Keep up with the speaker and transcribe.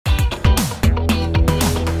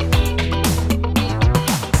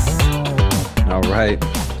right.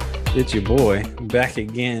 It's your boy back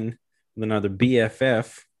again with another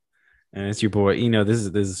BFF. And it's your boy. This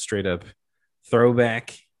is straight up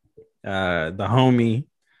throwback. The homie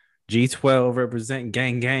G12 represent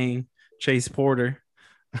gang, Chase Porter.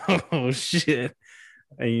 Oh shit.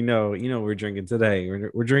 And we're drinking today.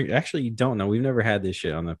 We're drinking. Actually, you don't know. We've never had this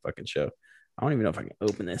shit on the fucking show. I don't even know if I can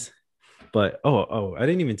open this. But I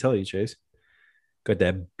didn't even tell you, Chase. Got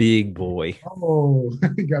that big boy. Oh,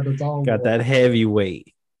 you got the tall Got boy. that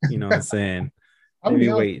heavyweight. You know what I'm saying? I'll be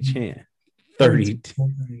honest, Heavyweight champ. 32.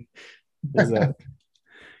 30. What's that?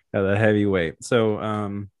 Got that heavyweight. So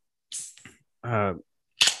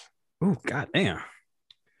goddamn.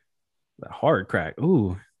 The hard crack.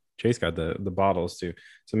 Ooh. Chase got the bottles too.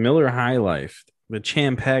 So Miller High Life, the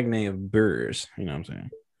Champagne of Burrs. You know what I'm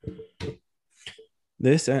saying?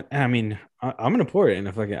 This, I mean, I'm gonna pour it in.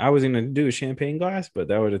 If I was gonna do a champagne glass, but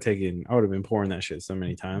that would have taken. I would have been pouring that shit so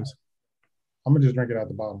many times. I'm gonna just drink it out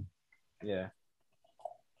the bottom. Yeah.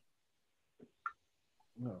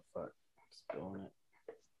 Oh fuck! Spilling it.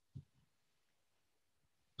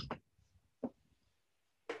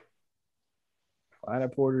 Glad I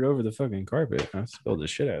poured it over the fucking carpet. I spilled the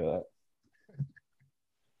shit out of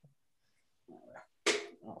that.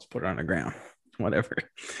 Let's put it on the ground. Whatever.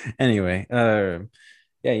 Anyway, yeah,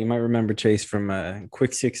 you might remember Chase from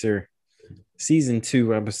Quick Sixer season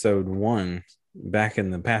 2, episode 1, back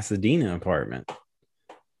in the Pasadena apartment.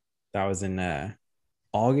 That was in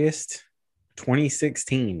August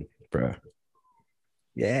 2016, bro.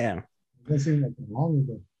 Yeah. That seems like long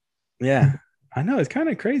ago. Yeah. I know it's kind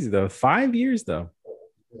of crazy though. 5 years though.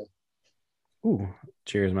 Yeah. Ooh,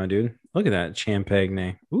 cheers, my dude. Look at that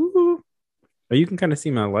champagne. Ooh. Oh, you can kind of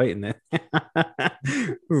see my light in that.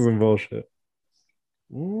 This is some bullshit.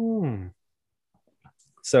 Mm.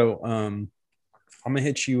 So, I'm gonna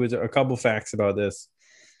hit you with a couple facts about this,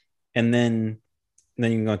 and then you're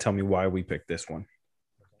gonna tell me why we picked this one.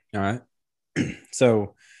 All right.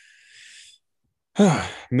 So,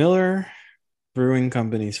 Miller Brewing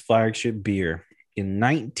Company's flagship beer in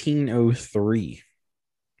 1903.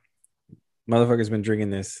 Motherfucker's been drinking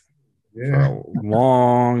this for Yeah. a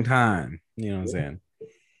long time. You know what I'm saying?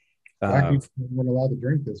 Black Uh, people weren't allowed to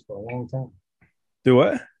drink this for a long time. do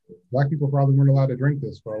what? Black people probably weren't allowed to drink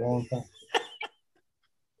this for a long time.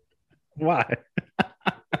 Why?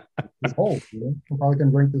 It's old, you know? People probably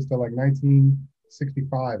couldn't drink this till like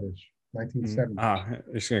 1965-ish, 1970.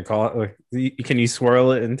 Just gonna call it. Can you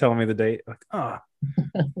swirl it and tell me the date? Like,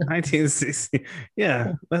 1960.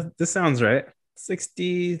 Yeah, this sounds right.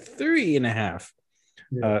 63 and a half.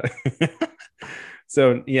 Yeah. Uh,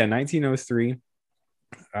 so yeah, 1903.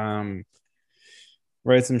 Um,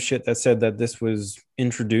 read some shit that said that this was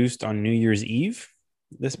introduced on New Year's Eve.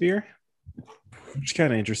 This beer, which is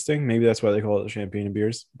kind of interesting. Maybe that's why they call it champagne of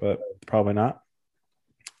beers, but probably not.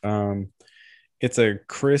 It's a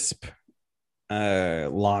crisp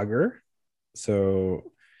lager,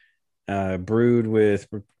 so brewed with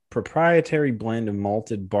proprietary blend of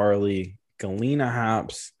malted barley, Galena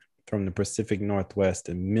hops from the Pacific Northwest,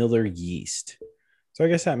 and Miller yeast. So I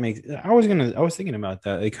guess that makes. I was thinking about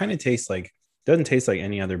that. It kind of tastes like doesn't taste like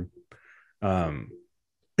any other um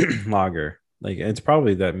lager. Like it's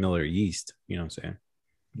probably that Miller yeast. You know what I'm saying?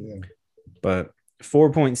 Yeah. But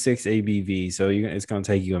 4.6 ABV, so it's gonna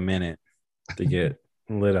take you a minute to get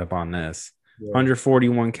lit up on this. Yeah.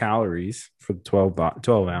 141 calories for the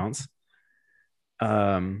 12 ounce.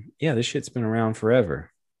 Yeah, this shit's been around forever.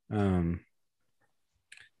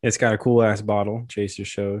 It's got a cool ass bottle. Chaser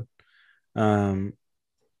showed. Um,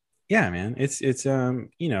 yeah, man, this is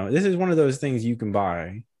one of those things you can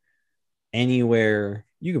buy anywhere.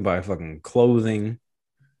 You can buy fucking clothing.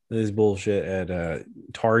 This bullshit at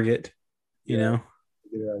Target. You Yeah. know.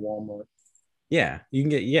 Get it at Walmart. Yeah, you can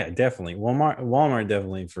get. Yeah, definitely. Walmart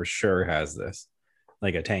definitely for sure has this,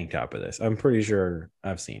 like a tank top of this. I'm pretty sure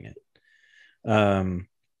I've seen it.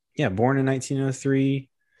 Yeah, born in 1903.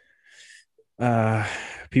 Uh,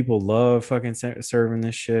 people love fucking serving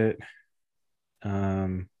this shit.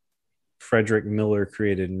 Um, Frederick Miller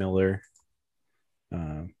created Miller.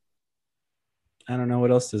 Um, I don't know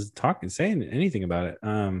what else to talk and say anything about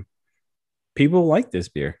it. People like this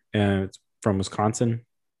beer. It's from Wisconsin.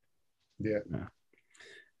 Yeah.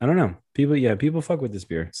 I don't know. People fuck with this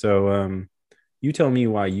beer. So, you tell me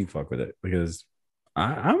why you fuck with it because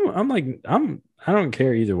I don't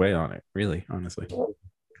care either way on it, really, honestly.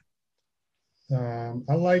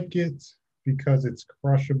 I like it because it's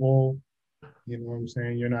crushable. You know what I'm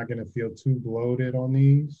saying? You're not going to feel too bloated on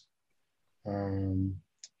these. Um,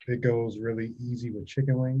 it goes really easy with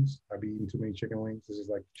chicken wings. I've eaten too many chicken wings. This is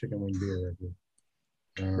like chicken wing beer right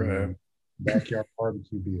here. Right. Backyard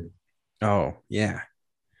barbecue beer. Oh yeah,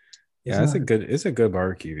 It's yeah. not. It's a good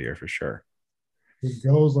barbecue beer for sure. It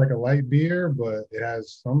goes like a light beer, but it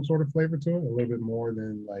has some sort of flavor to it, a little bit more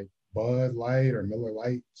than like Bud Light or Miller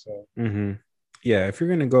Light. So Hmm. Yeah, if you're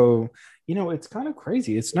gonna go, it's kind of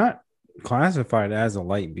crazy. It's not classified as a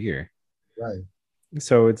light beer, right.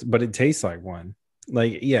 so but it tastes like one.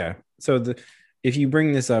 Like yeah. So if you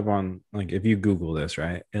bring this up on like if you Google this,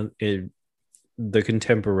 right, the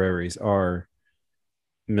contemporaries are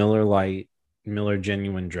Miller Light, Miller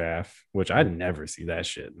Genuine Draft, which I'd never see that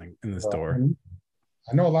shit in the Well, store.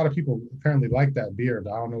 I know a lot of people apparently like that beer,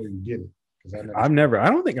 but I don't know where you get it because I never. I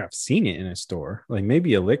don't think I've seen it in a store, like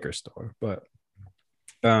maybe a liquor store, but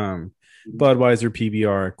um, Budweiser,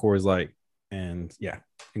 PBR, Coors Light, and yeah,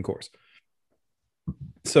 and Coors.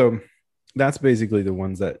 So that's basically the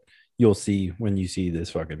ones that you'll see when you see this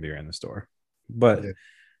fucking beer in the store. But Yeah.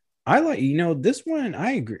 I like, this one,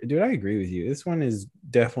 I agree, dude. I agree with you. This one is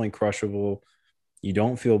definitely crushable. You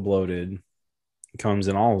don't feel bloated. It comes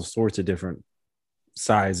in all sorts of different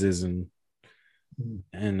sizes Mm.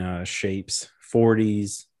 and shapes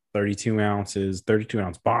 40s, 32 ounces,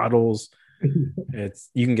 32-ounce bottles. It's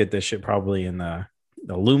you can get this shit probably in the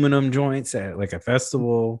aluminum joints at like a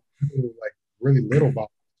festival. Like really little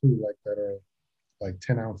bottles too, like that are like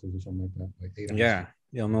 10 ounces or something like that, like 8 ounces. Yeah.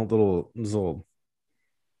 No little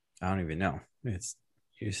I don't even know. It's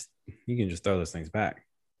you can just throw those things back.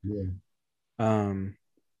 Yeah, Um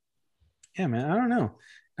yeah, man, I don't know.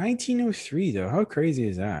 1903 though. How crazy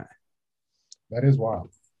is that? that is wild.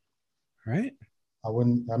 Right? I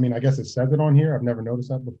wouldn't. I mean, I guess it says it on here. I've never noticed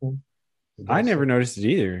that before. It I does say. never noticed it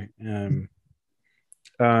either.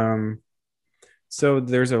 Um so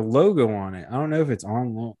there's a logo on it. I don't know if it's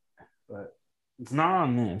on that, but it's not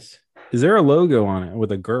on this. Is there a logo on it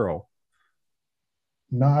with a girl?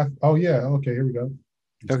 Nah. Oh yeah. Okay. Here we go.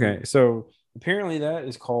 Okay, so apparently that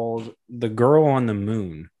is called the Girl on the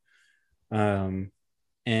Moon, um,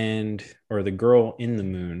 and or the Girl in the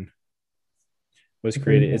Moon was Okay.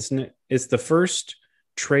 created. Yeah. It's the first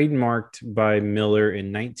trademarked by Miller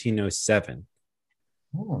in 1907.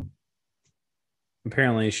 Oh,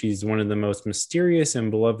 Apparently, she's one of the most mysterious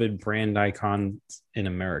and beloved brand icons in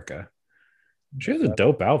America. She has a that,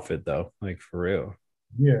 dope outfit though, like for real,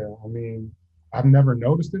 yeah. I mean, I've never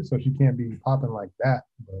noticed it, so she can't be popping like that.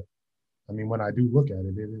 But I mean, when I do look at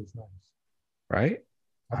it, it is nice. right?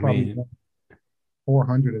 I I probably mean, bought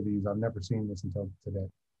 400 of these. I've never seen this until today.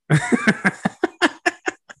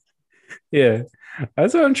 yeah,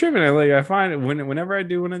 that's what I'm tripping at. Like I find it whenever I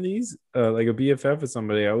do one of these, like a BFF with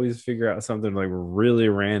somebody, I always figure out something like really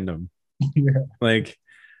random. Yeah. Like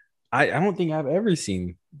I don't think I've ever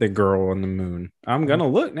seen the Girl on the Moon. I'm I, gonna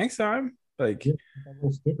look next time. Like yeah. That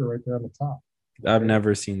little sticker right there on the top. I've Very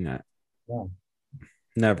never seen that. wow.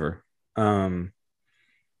 Never.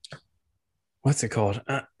 What's it called?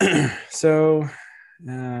 So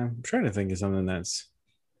I'm trying to think of something that's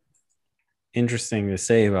interesting to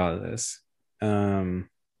say about this. Um,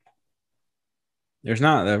 there's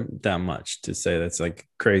not that much to say that's like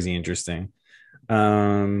crazy interesting.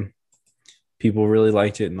 Um, people really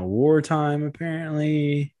liked it in the wartime,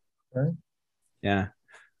 apparently. Okay. Yeah.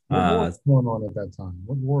 What war Uh, was going on at that time?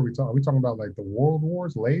 What war are we talking? Are we talking about like the World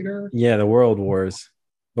Wars later? yeah, the World Wars,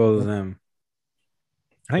 both of Okay. them.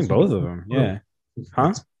 I think This was getting both of people them. through. Yeah. This, Huh?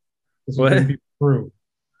 this was getting What? people through.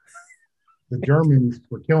 The Germans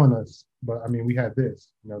were killing us, but I mean, we had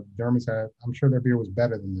this. The Germans had. I'm sure their beer was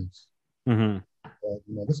better than this. Mm-hmm.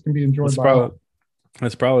 But this can be enjoyed That's by all. probably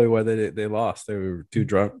that's probably why they lost. They were too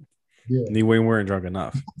drunk. Yeah. We weren't drunk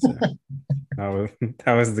enough. So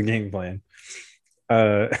that was the game plan.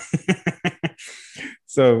 Uh,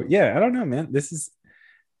 so yeah, I don't know, man. This is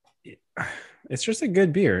it's just a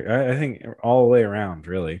good beer. I think all the way around,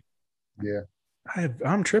 really. Yeah.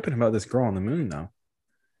 I'm tripping about this Girl on the Moon though.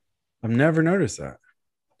 I've never noticed that.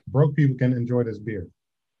 Broke people can enjoy this beer. It's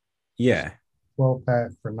Yeah, 12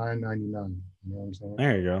 pack for $9.99. You know what I'm saying?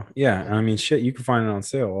 there you go. Yeah, I mean, shit, you can find it on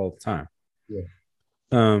sale all the time. Yeah.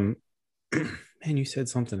 Um, man, you said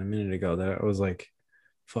something a minute ago that I was like,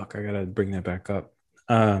 "Fuck, I gotta bring that back up."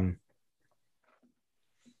 Um,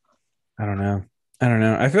 I don't know. I don't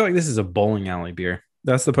know. I feel like this is a bowling alley beer.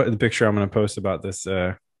 That's the picture I'm gonna post about this.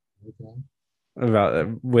 Okay.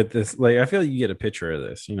 About with this. Like, I feel like you get a picture of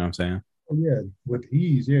this. You know what I'm saying? Oh yeah, with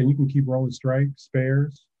ease. Yeah, and you can keep rolling strikes,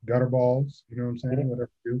 spares, gutter balls. You know what I'm saying? Whatever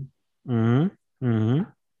you do. Mm-hmm. Mm-hmm.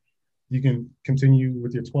 You can continue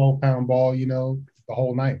with your 12-pound ball, the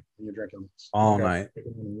whole night when you're drinking this. You All don't got to night, take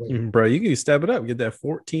it on the way. bro. You can step it up. Get that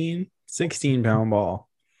 14, 16 pound ball.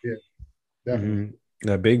 Yeah, definitely. Mm-hmm.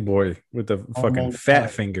 That big boy with the fucking Almost fat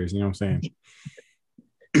out. fingers. You know what I'm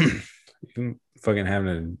saying? You can fucking having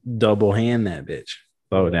to double hand that bitch.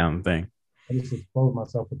 Slow Yeah. down thing. I just exposed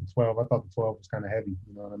myself with the 12. I thought the 12 was kind of heavy.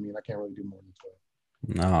 You know what I mean? I can't really do more than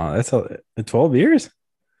 12. No, that's a 12 years.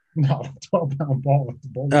 No, 12-pound ball at the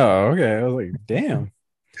bowling alley. Oh, okay. I was like, damn.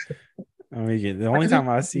 I mean, the only time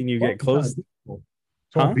I've seen you 12 get was kind of close, difficult.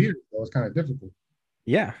 12 huh? beers, that was kind of difficult.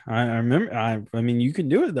 Yeah, I remember. I mean, you can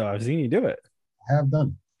do it though. I've seen you do it. I have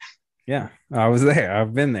done Yeah, I was there.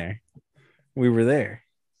 I've been there. We were there.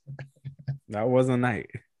 That was a night.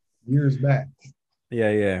 it years back.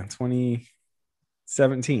 Yeah, yeah.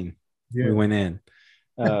 2017. We Yeah. went in.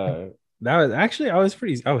 Uh that was actually I was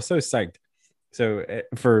so psyched. So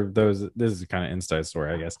for those, this is kind of inside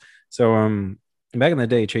story, I guess. So back in the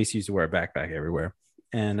day, Chase used to wear a backpack everywhere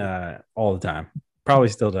and all the time. Probably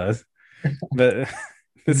still does. But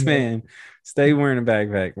this Yeah. man stayed wearing a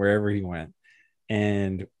backpack wherever he went.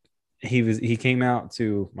 And he came out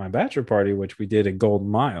to my bachelor party, which we did at Gold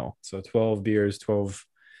Mile. So 12 beers, 12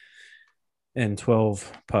 and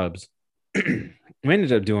 12 pubs. We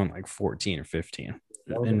ended up doing like 14 or 15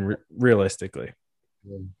 That was and realistically.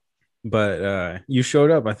 yeah. But you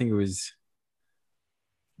showed up, I think it was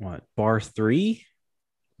what, bar 3?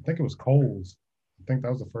 I think it was Coles. I think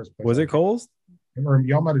that was the first place Was I it Cole's? or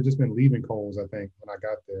y'all might have just been leaving Coles, I think, when I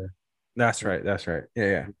got there. That's right. That's right. Yeah,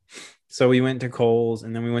 yeah. So we went to Cole's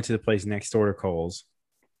and then we went to the place next door to Cole's.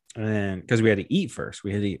 And then because we had to eat first,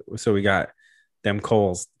 we had to eat. So we got them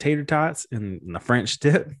Cole's tater tots and the French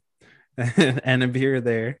dip and a beer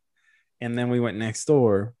there. And then we went next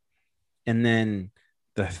door. And then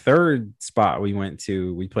the third spot we went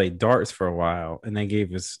to, we played darts for a while, and they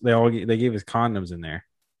gave us condoms in there.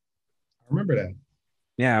 I remember that.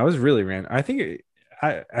 Yeah, it was really random. I think it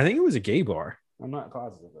was a gay bar. I'm not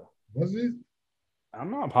positive though. Was it?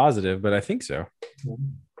 I'm not positive, but I think so.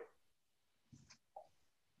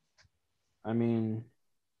 I mean,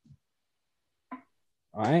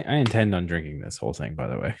 I intend on drinking this whole thing, by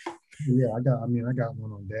the way. Yeah, I got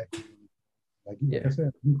one on deck. Like Yeah. I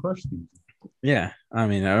said, you crushed these. Yeah. I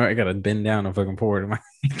mean, I gotta bend down if I can pour it in my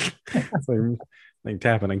it's like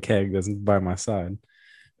tapping a keg that's by my side.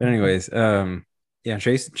 But anyways, yeah,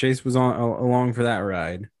 Chase was on along for that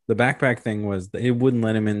ride. The backpack thing was it wouldn't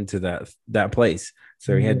let him into that place.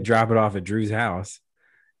 So he had to drop it off at Drew's house.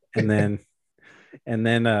 And then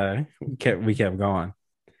we kept going.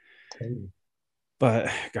 But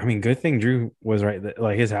I mean, good thing Drew was right there,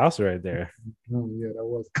 like his house right there. Oh yeah, that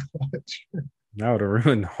was clutch. That would have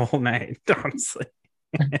ruined the whole night, honestly.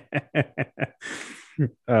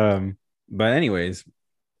 But anyways,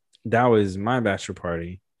 that was my bachelor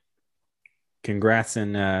party. Congrats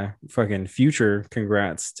and fucking future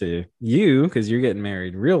congrats to you because you're getting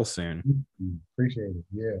married real soon. Appreciate it.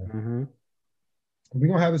 Yeah. Mm-hmm. We're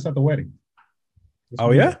gonna have this at the wedding.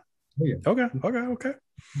 Oh yeah? Oh yeah. Okay.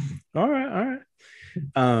 All right.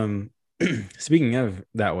 Speaking of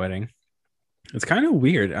that wedding, it's kind of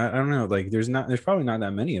weird. I don't know. Like, there's probably not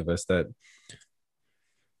that many of us that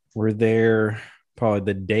were there probably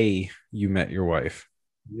the day you met your wife.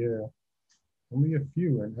 Yeah. Only a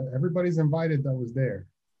few, and everybody's invited that was there.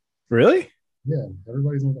 Really? Yeah,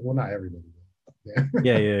 everybody's well, not everybody. Yeah.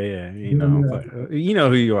 Yeah. You know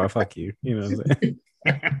who you are. Fuck you. You know what I'm saying?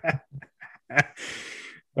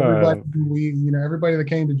 Everybody that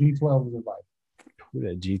came to G12 was invited.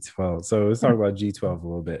 That G12. So let's talk about G12 a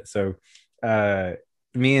little bit. So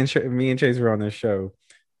me and Chase were on this show,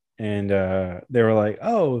 and they were like,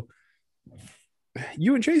 "Oh,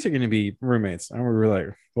 you and Chase are going to be roommates," and we were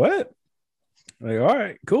like, "What?" Like, all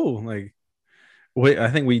right, cool. Like, wait, I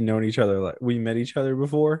think we'd known each other. Like, we met each other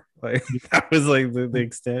before. Like, that was like the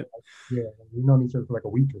extent. Yeah, we've known each other for like a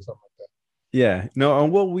week or something like that. Yeah, no.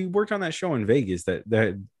 Well, we worked on that show in Vegas, that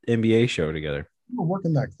NBA show together. We were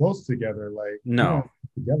working that close together. Like, no, we weren't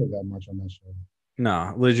together that much on that show.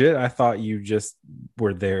 No, legit. I thought you just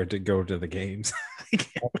were there to go to the games.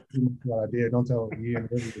 What I did. Don't tell Ian.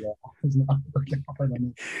 I was not working hard on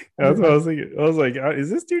that. That's what I was thinking. I was like, is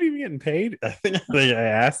this dude even getting paid? I think I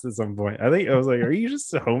asked at some point. I was like, are you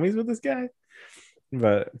just homies with this guy?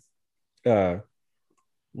 But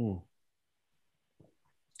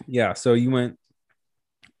yeah, so you went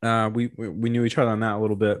we knew each other on that a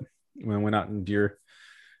little bit. We went out into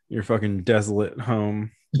your fucking desolate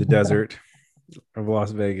home, the desert of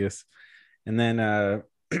Las Vegas. And then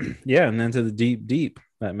yeah, and then to the deep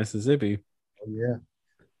at Mississippi. Oh yeah.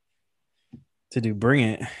 To do Bring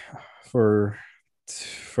It for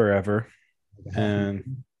forever.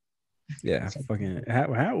 And yeah, fucking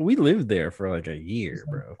how we lived there for like a year,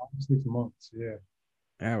 bro. 6 months, yeah.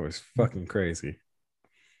 That was fucking crazy.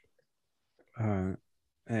 Yeah,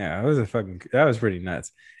 that was pretty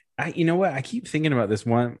nuts. You know what? I keep thinking about this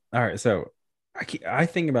one. All right, so I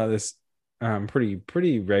think about this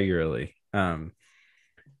pretty regularly.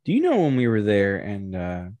 Do you know when we were there and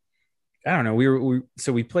I don't know, we were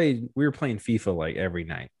playing FIFA like every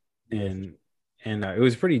night, Yes. and it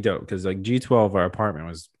was pretty dope because like G12 our apartment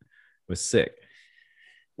was sick.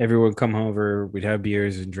 Everyone would come over, we'd have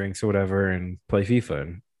beers and drinks or whatever and play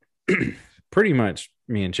FIFA. And pretty much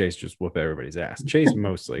me and Chase just whoop everybody's ass. Chase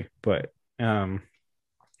mostly, but um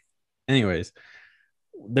anyways,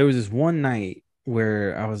 there was this one night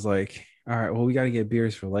where I was like, all right, well, we got to get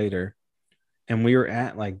beers for later. And we were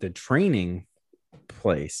at like the training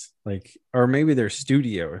place, like, or maybe their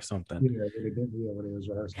studio or something. Yeah, when it did, yeah, when it was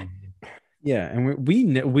rehearsing. Yeah. And we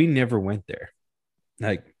never went there,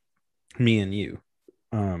 like me and you.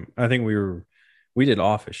 I think we did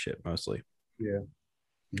office shit mostly. Yeah.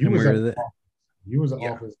 You And was we at were the, you was an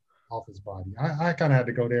yeah, office body. I kind of had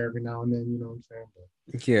to go there every now and then, you know what I'm saying?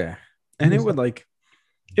 But yeah. you And it was would like,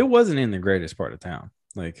 it wasn't in the greatest part of town.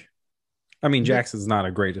 Like, I mean, yeah, Jackson's not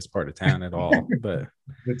a greatest part of town at all, but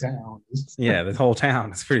the town. yeah, the whole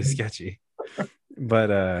town is pretty sketchy.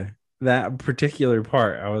 But that particular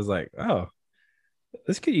part, I was like, oh,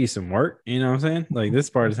 this could use some work. You know what I'm saying? Like this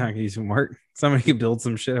part of town could use some work. Somebody could build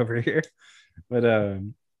some shit over here. But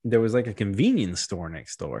there was like a convenience store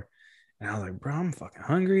next door. And I was like, bro, I'm fucking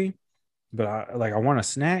hungry. But I want a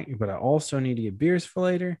snack, but I also need to get beers for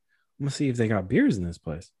later. I'm gonna see if they got beers in this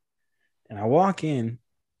place. And I walk in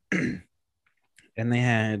and they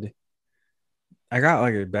had I got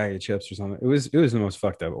like a bag of chips or something. It was the most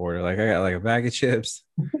fucked up order. Like I got like a bag of chips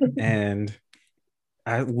and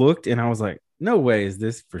I looked and I was like, no way is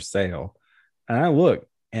this for sale. And I looked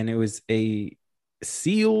and it was a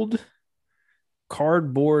sealed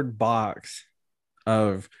cardboard box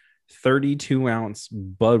of 32-ounce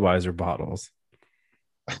Budweiser bottles.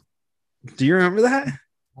 Do you remember that?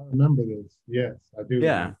 I remember this. Yes, I do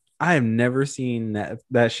Yeah. remember. I have never seen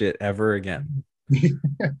that shit ever again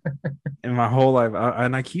in my whole life.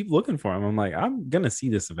 And I keep looking for them. I'm like, I'm gonna see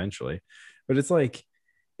this eventually. But it's like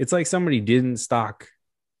somebody didn't stock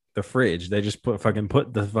the fridge. They just put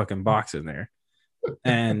the fucking box in there.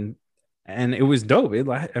 And it was dope.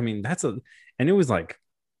 I mean, and it was like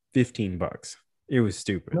 $15. It was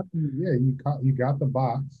stupid. Yeah, you got the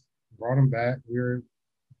box, brought them back. We were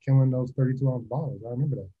killing those 32-ounce bottles. I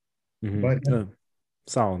remember that. But Mm-hmm.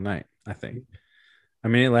 Solid night, I think. I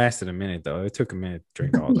mean, it lasted a minute though. It took a minute to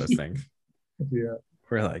drink all those things. yeah,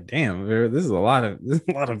 We're like, damn, this is a lot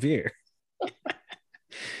of beer.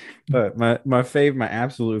 But my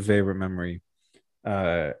absolute favorite memory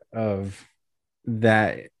of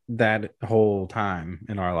that whole time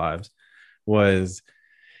in our lives was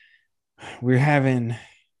we're having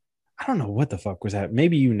I don't know what the fuck was that.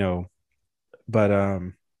 Maybe but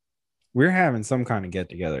we're having some kind of get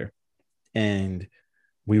together and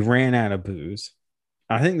we ran out of booze.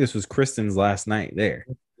 I think this was Kristen's last night there.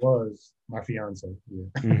 was my fiance. Yeah,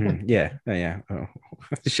 Mm-hmm. Yeah. Yeah. Oh.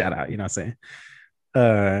 Shout out. You know what I'm saying?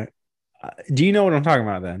 Uh, do you know what I'm talking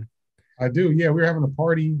about then? I do. Yeah, we were having a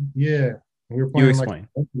party. Yeah, we were You playing like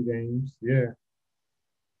explain. games. Yeah,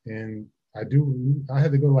 and I do. I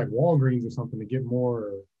had to go to like Walgreens or something to get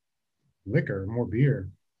more liquor, more beer.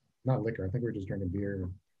 Not liquor. I think we were just drinking beer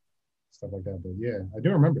and stuff like that. But yeah, I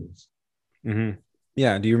do remember this. Mm-hmm.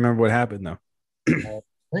 Yeah. Do you remember what happened though? I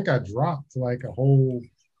think I dropped like a whole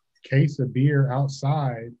case of beer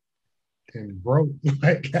outside and broke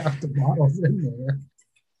like half the bottles in there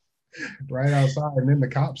right outside. And then the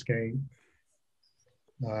cops came.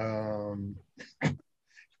 Um,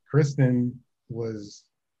 Kristen was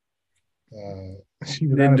she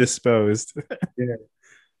was out of Indisposed. yeah.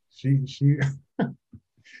 She she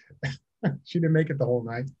didn't make it the whole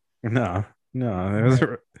night. No, no, it was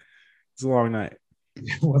a long night.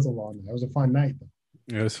 It was a long night. It was a fun night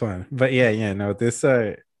though. It was fun, but yeah, yeah, no, this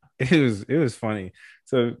it was funny.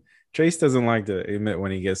 So Trace doesn't like to admit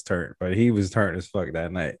when he gets turned, but he was turned as fuck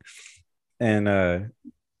that night, and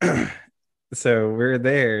so we're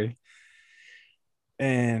there,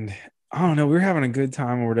 and I don't know, we were having a good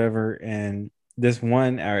time or whatever, and this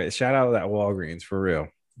one, all right, shout out that Walgreens for real.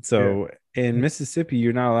 Yeah. So in Mississippi,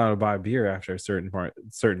 you're not allowed to buy beer after a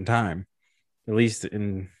certain time, at least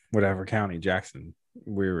in whatever county Jackson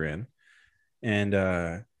we were in. And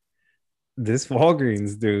this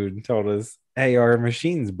Walgreens dude told us, hey, our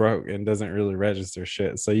machine's broke and doesn't really register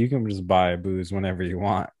shit. So you can just buy booze whenever you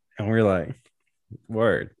want. And we're like,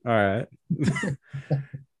 word. All right.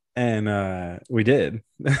 And we did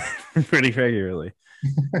pretty regularly.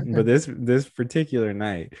 But this particular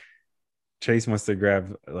night, Chase must have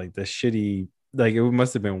grabbed like the shitty, like it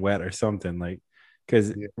must have been wet or something. Like, because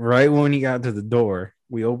Yeah. right when he got to the door,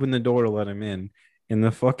 we opened the door to let him in, and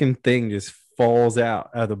the fucking thing just falls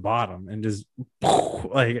out at the bottom and just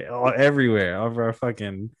like everywhere over our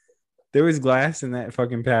fucking. There was glass in that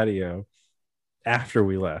fucking patio after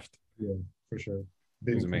we left. Yeah, for sure.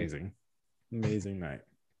 It was Didn't clean. amazing, amazing night.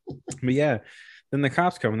 But yeah, then the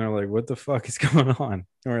cops come and they're like, "What the fuck is going on?"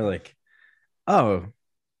 And we're like, "Oh,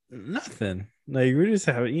 nothing. Like we just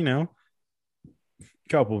have,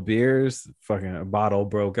 couple beers. Fucking a bottle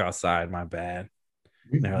broke outside. My bad."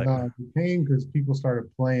 We, And they're like, nah, we came because people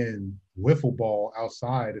started playing wiffle ball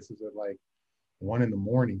outside. This is at like 1 in the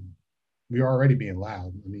morning. We were already being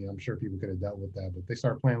loud. I mean, I'm sure people could have dealt with that, but they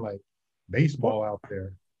started playing like "What? baseball out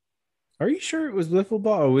there. Are you sure it was wiffle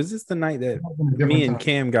ball? Or was this the night It that might have been a me different and time.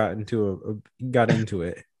 Cam got into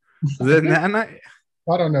it? Was I it think that night?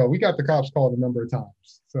 I don't know. We got the cops called a number of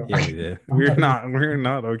times, so Yeah, we did. I'm not even. We're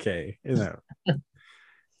not okay.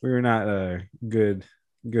 We were not good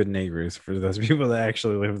neighbors for those people that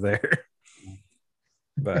actually live there.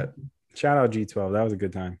 But shout out G12. That was a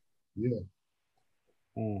good time. Yeah,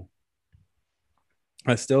 Mm.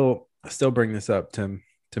 I still bring this up to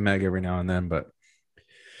Meg every now and then, but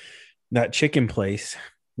that chicken place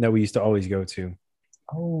that we used to always go to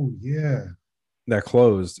oh yeah, that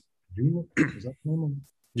closed. Julep, was that the name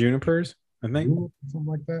Junipers, I of think. Julep or something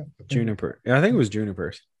like that? I think. Juniper. Yeah, I think it was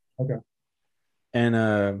Junipers. Okay.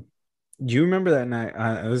 And do you remember that night?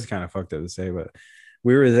 This is kind of fucked up to say, but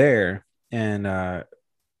we were there and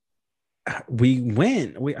we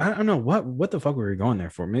went. I don't know what the fuck we were going there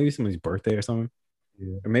for. Maybe somebody's birthday or something.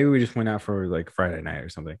 Yeah. Or maybe we just went out for like Friday night or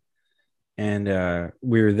something. And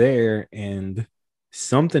we were there and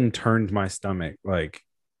something turned my stomach. Like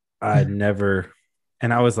I'd never,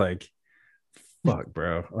 and I was like, fuck,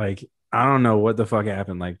 bro. Like, I don't know what the fuck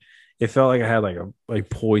happened. Like, it felt like I had like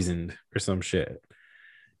poisoned or some shit.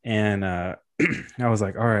 And I was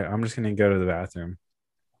like, all right, I'm just gonna go to the bathroom.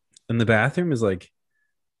 And the bathroom is like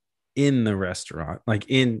in the restaurant, like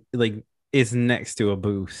in like it's next to a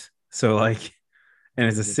booth. So like, and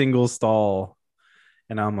it's a single stall.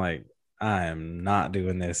 And I'm like, I am not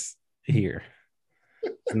doing this here.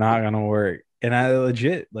 It's not gonna work. And I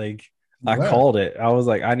legit like You I left. called it. I was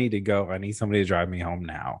like, I need to go. I need somebody to drive me home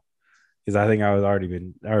now. Because I think I was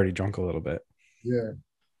already drunk a little bit. Yeah.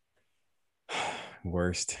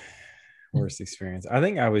 Worst experience. I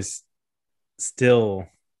think I was still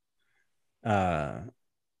uh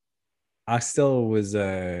I still was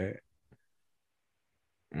mm,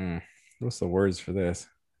 what's the words for this?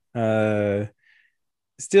 Uh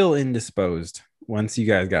Still indisposed once you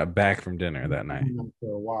guys got back from dinner that night.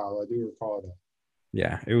 For a while, I do recall that.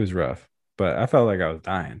 Yeah, it was rough. But I felt like I was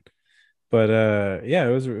dying. But yeah,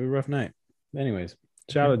 it was a rough night. Anyways,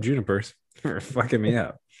 shout out Junipers for fucking me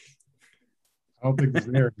up. I don't think it's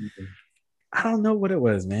there either. I don't know what it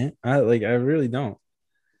was, man. I really don't.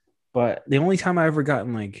 But the only time I ever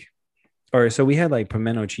gotten like, or so we had like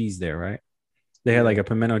pimento cheese there, right? They had Yeah. like a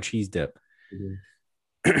pimento cheese dip,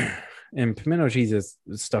 and pimento cheese is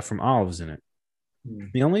stuff from olives in it.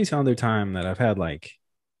 Mm. The only other time that I've had like,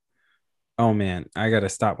 oh man, I gotta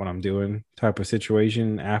stop what I'm doing type of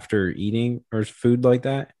situation after eating or food like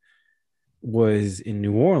that was in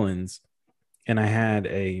New Orleans, and I had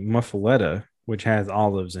a muffaletta which has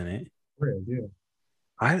olives in it. Bread, yeah.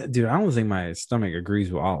 I don't think my stomach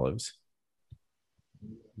agrees with olives.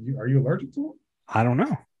 Are you allergic to I don't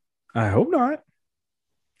know. I hope not.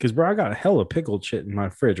 Because bro, I got a hell of pickled shit in my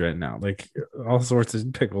fridge right now, like all sorts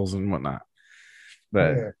of pickles and whatnot. them?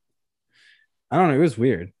 But Yeah. I don't know. It was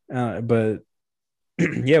weird. But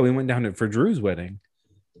yeah, we went down for Drew's wedding,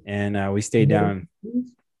 and we His stayed wedding, down.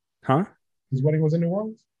 Huh? his wedding was in New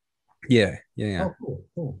Orleans? Yeah, yeah, yeah, Oh, cool,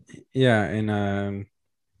 cool. yeah. In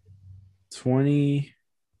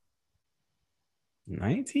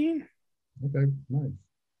 2019. Okay, nice.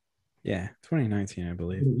 Yeah, 2019, I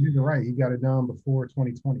believe. You're right. He got it done before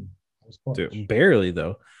 2020. That was clutch. Dude, barely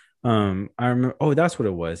though. I remember. Oh, that's what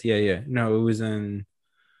it was. Yeah, yeah. No, it was in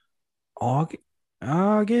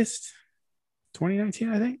August 2019,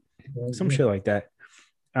 I think. Some Yeah. shit like that.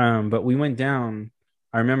 But we went down.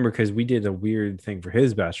 I remember because we did a weird thing for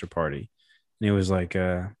his bachelor party, and it was like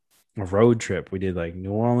a road trip. We did like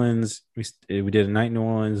New Orleans. We did a night in New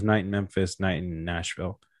Orleans, night in Memphis, night in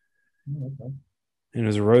Nashville, Oh, okay. and it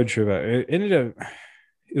was a road trip. It ended up.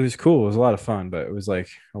 It was cool. It was a lot of fun, but it was like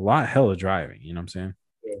a lot hella driving. You know what I'm saying?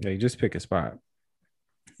 Yeah. Like just pick a spot.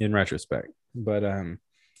 In retrospect, but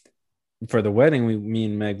for the wedding, me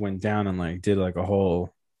and Meg went down and like did like a whole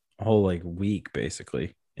like week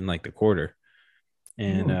basically in like the quarter,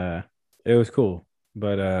 and Oh, it was cool.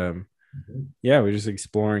 But okay. yeah, we're just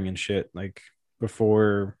exploring and shit like,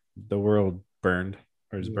 before the world burned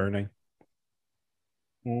or is Yeah. burning.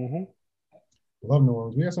 Mm-hmm. Love New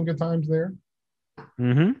Orleans. We had some good times there.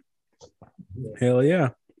 Mm-hmm. Yeah. Hell yeah.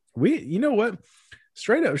 You know what?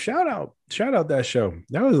 Straight up, shout out that show.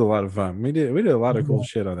 That was a lot of fun. We did a lot of cool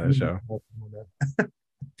shit on that show.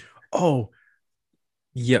 Oh,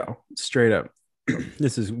 yo, straight up.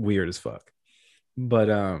 This is weird as fuck. But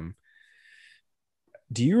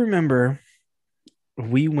do you remember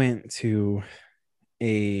we went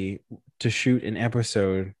a to shoot an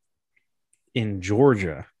episode in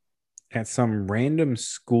Georgia at some random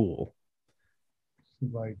school?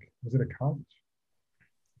 Like, was it a college?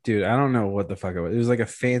 Dude, I don't know what the fuck it was. It was like a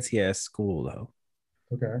fancy ass school though.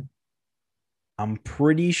 Okay. I'm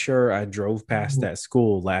pretty sure I drove past Ooh. that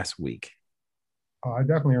school last week. Oh, I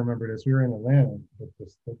definitely remember this. We were in Atlanta,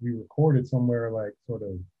 but we recorded somewhere like sort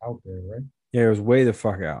of out there, right? Yeah, it was way the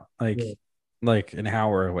fuck out. Yeah, Like an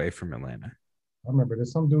hour away from Atlanta. I remember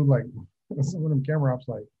there's some dude like some of them camera ops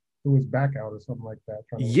like threw his back out or something like that,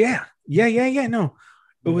 trying to. Yeah. Yeah, yeah, yeah. No.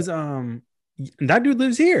 It Yeah. was that dude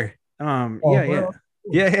lives here. Oh, Yeah, yeah. bro.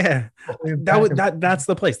 Yeah, yeah. His That back was and that's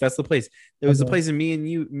the place. That's the place. It was the okay. place that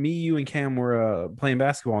you and Cam were playing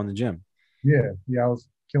basketball in the gym. Yeah, yeah, I was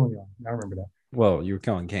killing y'all. I remember that. Well, you were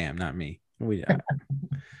killing Cam, not me.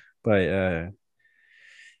 But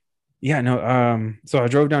yeah, no, so we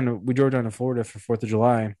drove down to Florida for 4th of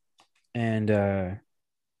July, and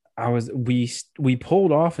we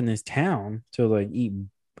pulled off in this town to like eat.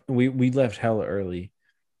 We left hella early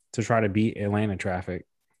to try to beat Atlanta traffic,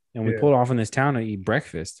 and we Yeah, pulled off in this town to eat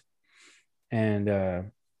breakfast. And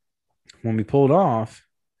when we pulled off,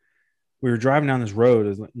 we were driving down this road.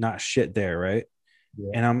 There's not shit there, right?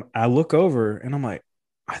 yeah. And I look over and I'm like,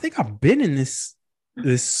 I think I've been in this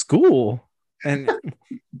school. And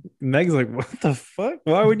Meg's like, what the fuck?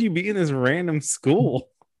 Why would you be in this random school?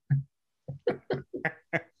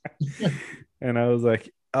 And I was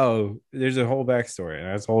like, oh, there's a whole backstory. And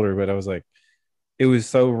I told her, but I was like, it was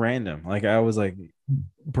so random. Like I was like,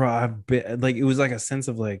 bro, I've been like it was like a sense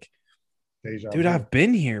of like, Deja dude, vu. I've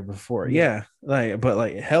been here before. Yeah, Yeah. Like, but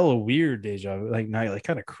like hella weird deja vu, like night, like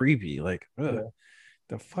kind of creepy. Like, ugh, yeah.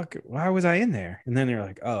 the fuck, why was I in there? And then they're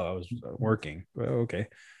like, oh, I was working. Well, okay.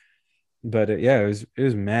 But yeah, it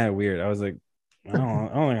was mad weird. I was like, I don't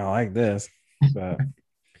think I like this. But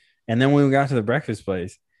and then when we got to the breakfast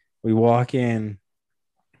place, we walk in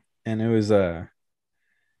and it was a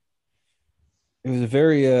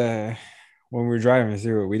very when we were driving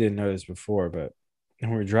through it, we didn't notice before, but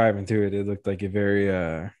when we were driving through it, it looked like a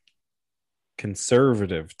very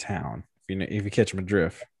conservative town. If you catch my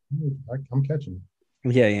drift. I'm catching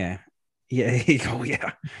Yeah, yeah. Yeah. Oh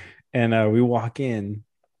yeah. And we walk in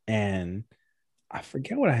and I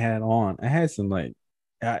forget what I had on. I had some like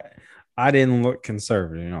I I didn't look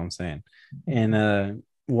conservative, you know what I'm saying? And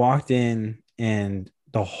walked in and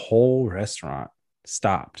the whole restaurant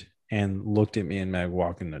stopped and looked at me and Meg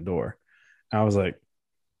walking the door. I was like,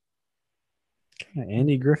 what kind of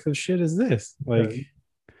Andy Griffith shit is this? Like it.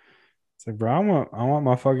 it's like, bro, I want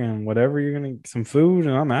my fucking whatever you're gonna some food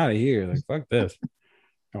and I'm out of here. Like, fuck this.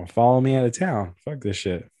 Don't follow me out of town. Fuck this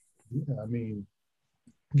shit. Yeah, I mean,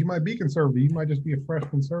 you might be conservative. You might just be a fresh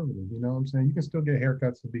conservative. You know what I'm saying? You can still get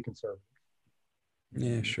haircuts and be conservative.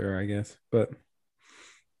 Yeah, sure, I guess. But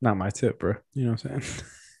not my tip, bro. You know what I'm saying?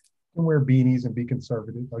 You can wear beanies and be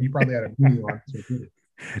conservative. Oh, you probably had a beanie on. So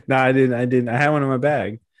No, I didn't. I didn't. I had one in my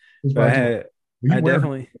bag. But well, you I wear.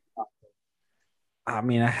 definitely, I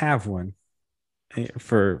mean, I have one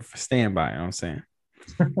for standby. You know what I'm saying?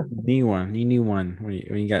 You need one. You need one when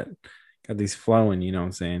you got these flowing. You know what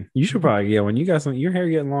I'm saying? You should probably get one. You got some. Your hair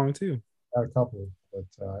getting long too. Got a couple, but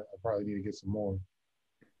I probably need to get some more.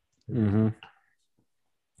 Mm-hmm.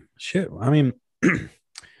 Shit. I mean,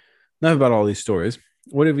 enough about all these stories.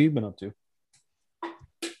 What have you been up to?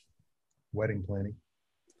 Wedding planning.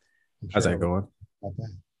 I'm How's sure that going? about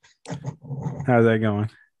that. How's that going?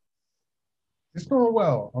 It's going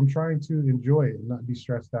well. I'm trying to enjoy it and not be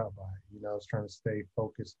stressed out by it. You know, I was trying to stay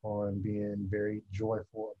focused on being very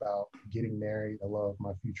joyful about getting married. I love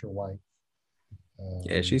my future wife.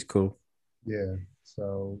 Yeah, Um, she's cool. yeah,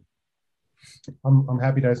 so I'm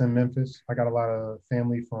happy that it's in Memphis. I got a lot of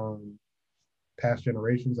family from past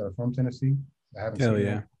generations that are from Tennessee. I haven't Hell seen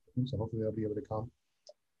yeah. them, so hopefully they'll be able to come.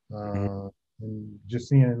 Mhm. And just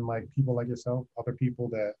seeing like people like yourself, other people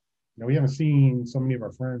that we haven't seen so many of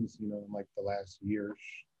our friends, in like the last years,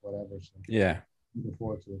 whatever. So Yeah. looking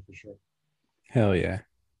forward to it for sure. Hell yeah.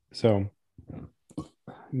 So,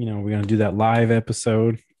 we're gonna do that live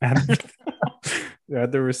episode at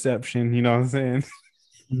the reception. You know what I'm saying?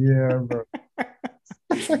 Yeah, bro.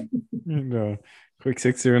 You know, quick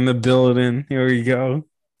sixer in the building. Here we go.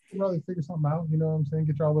 We'll probably figure something out. You know what I'm saying?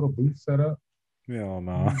 Get y'all a little booth set up. Hell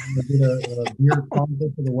no. I did a beer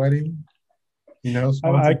contest for the wedding. You know, I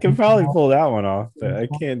sponsored. could probably pull that one off, but I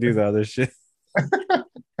can't do the other shit.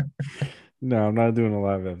 No, I'm not doing a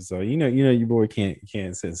live episode. Your boy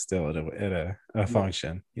can't sit still at a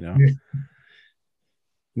function. Yeah.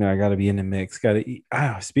 No, I got to be in the mix. Got to eat.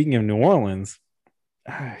 Speaking of New Orleans,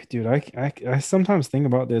 dude, I sometimes think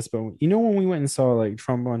about this, but when we went and saw like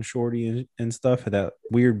Trombone Shorty and stuff at that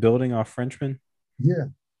weird building off Frenchman, Yeah.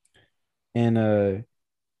 and I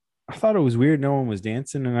thought it was weird. No one was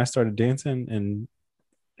dancing, and I started dancing,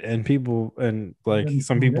 and people and like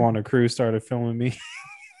some people on the crew started filming me.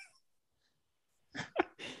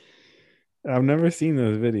 I've never seen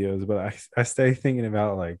those videos, but I stay thinking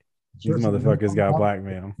about like these Sure. motherfuckers got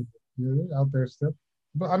blackmail. Yeah, they're out there still.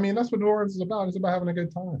 But I mean, that's what New Orleans is about. It's about having a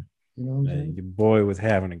good time. You know what I'm saying? Your boy was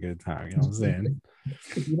having a good time. You know what I'm saying?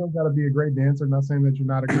 You don't got to be a great dancer. I'm not saying that you're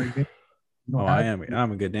not a great dancer. You Oh, don't I have am.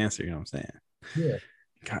 I'm a good dancer. You know what I'm saying? yeah.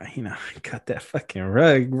 Got that fucking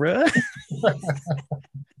rug, bro.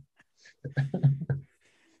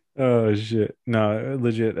 Oh shit. No,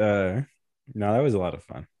 legit. No, that was a lot of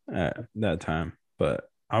fun that time. But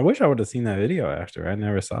I wish I would have seen that video after. I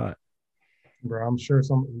never saw it. Bro, I'm sure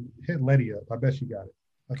some hit Letty up. I bet she got it.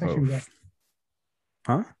 I think she Oh, was out.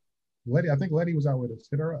 huh? Letty, I think Letty was out with us.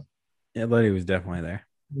 Hit her up. Yeah, Letty was definitely there.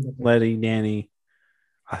 Letty, Danny.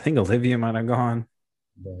 I think Olivia might have gone.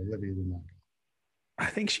 Bro, Olivia did not. I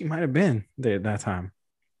think she might have been there at that time.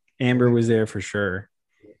 Amber was there for sure.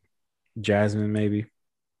 Jasmine, maybe.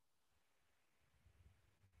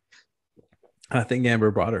 I think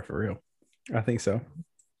Amber brought her for real. I think so.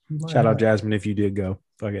 Shout out Jasmine if you did go.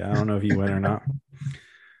 Fuck it. I don't know if you went or not.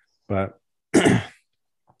 But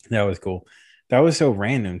that was cool. That was so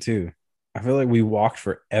random too. I feel like we walked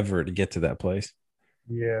forever to get to that place.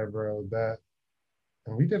 Yeah, bro.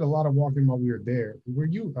 And we did a lot of walking while we were there. Were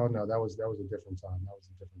you? Oh no, that was a different time. That was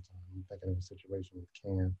a different time. I'm thinking of a situation with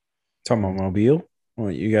Cam. Talking about Mobile.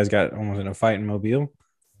 Well, you guys got almost in a fight in Mobile.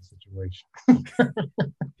 Situation.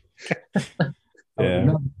 Yeah.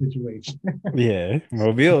 Another situation. Yeah,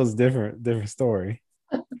 Mobile is different story.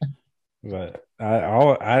 But I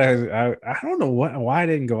don't know why I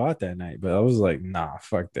didn't go out that night, but I was like, nah,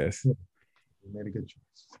 fuck this. You made a good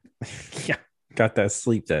choice. Yeah, got that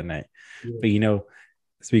sleep that night. Yeah. But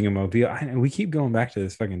speaking of Mobile, we keep going back to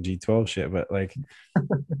this fucking G12 shit, but like,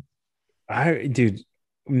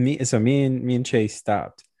 me and Chase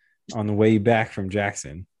stopped on the way back from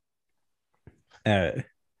Jackson at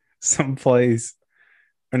some place,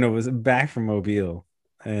 or no, it was back from Mobile,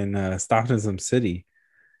 and stopped in some city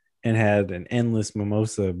and had an endless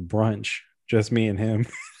mimosa brunch, just me and him.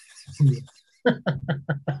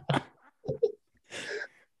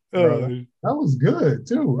 Bro, that was good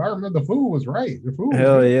too. I remember the food was right. The food was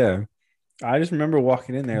Hell good. yeah. I just remember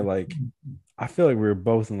walking in there like I feel like we were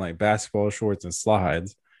both in like basketball shorts and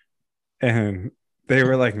slides, and they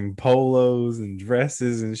were like in polos and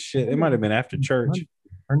dresses and shit. It might have been after church.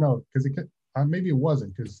 Or no, because maybe it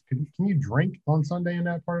wasn't. Because can you drink on Sunday in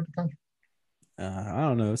that part of the country? I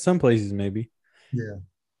don't know. Some places maybe. Yeah.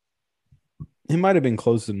 It might have been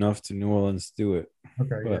close enough to New Orleans to do it.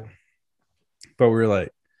 Okay. But we were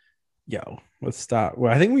like, yo, let's stop.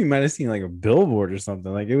 Well, I think we might have seen like a billboard or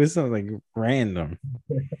something. Like it was something like random.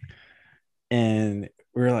 And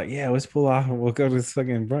we were like, yeah, let's pull off and we'll go to this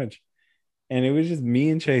fucking brunch. And it was just me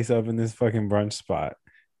and Chase up in this fucking brunch spot,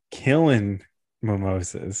 killing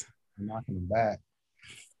mimosas, knocking them back,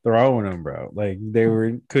 throwing them, bro. Like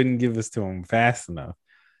couldn't give us to them fast enough.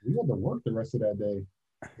 We had to work the rest of that day.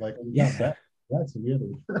 Like we got back, so we had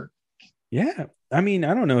to work. Yeah, I mean,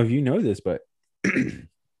 I don't know if you know this, but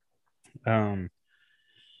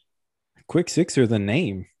Quick Sixer, the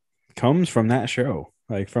name comes from that show,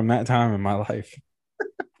 like from that time in my life.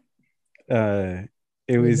 It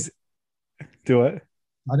was do what?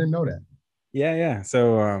 I didn't know that. Yeah.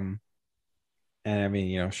 So and I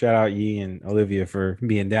mean, shout out Yi and Olivia for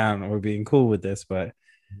being down or being cool with this, but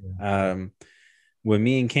when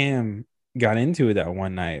me and Cam got into it that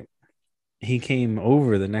one night, he came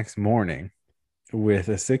over the next morning with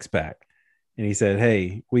a 6-pack and he said,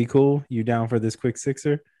 "Hey, we cool? You down for this quick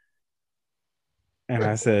sixer?" And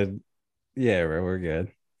I said, "Yeah, bro, we're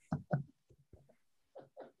good."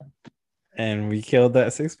 And we killed that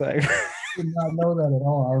 6-pack. I did not know that at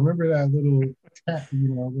all. I remember that little tap,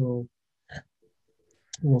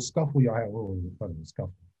 little scuffle y'all had. Little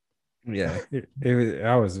scuffle. Yeah,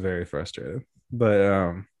 I was very frustrated,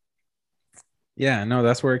 but yeah, no,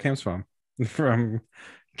 that's where it comes from. From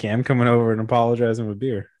Cam coming over and apologizing with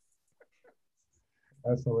beer.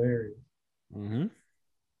 That's hilarious. Mm-hmm.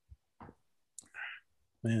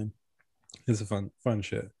 Man, it's a fun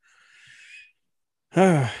shit.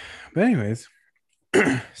 But anyways,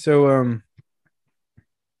 so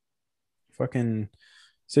fucking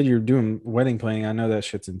said you're doing wedding planning. I know that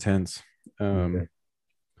shit's intense. Yeah. Um,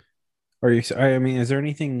 are you? I mean, is there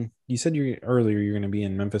anything you said you earlier? You're going to be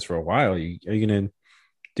in Memphis for a while. Are you going to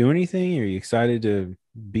do anything? Are you excited to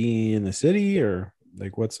be in the city, or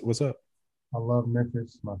like what's up? I love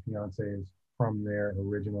Memphis. My fiance is from there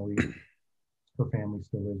originally. Her family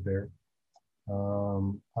still lives there.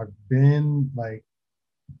 I've been like,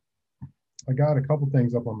 I got a couple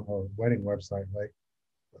things up on the wedding website, like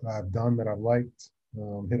I've done that I've liked.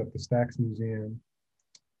 Hit up the Stax Museum.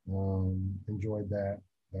 Enjoyed that.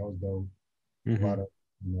 That was dope. A Mm-hmm. lot of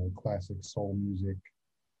classic soul music,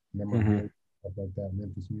 Mm-hmm. memorabilia, stuff like that.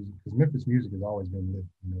 Memphis music, because Memphis music has always been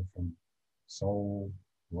lit. From soul,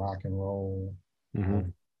 rock and roll, Mm-hmm.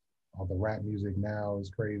 um, all the rap music now is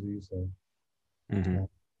crazy. So Mm-hmm.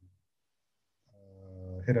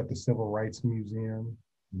 uh, hit up the Civil Rights Museum.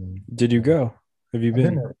 Did you Uh, go? Have you I've been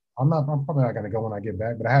been? there. I'm probably not gonna go when I get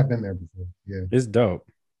back, but I have been there before. Yeah, It's dope.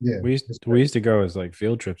 yeah, We used it's we great. used to go as like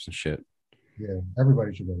field trips and shit. Yeah,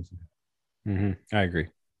 everybody should go to see that. Mm-hmm. I agree.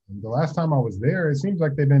 And the last time I was there, it seems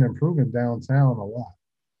like they've been improving downtown a lot.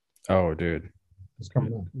 Oh, dude, It's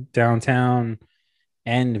coming up. downtown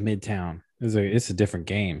and midtown is it's a different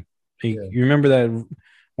game. You, Yeah. you remember that when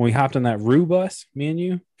we hopped on that Rue bus, me and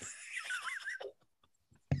you,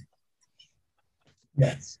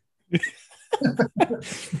 Yes.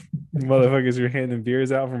 motherfuckers were handing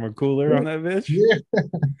beers out from a cooler on that bitch.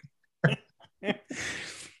 Yeah.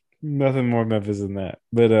 Nothing more Memphis than that.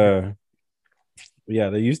 But yeah,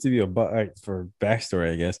 there used to be a bus for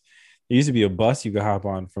backstory, I guess. There used to be a bus you could hop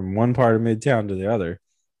on from one part of Midtown to the other,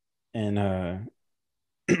 and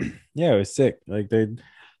yeah, it was sick. Like there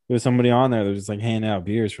was somebody on there that was just like handing out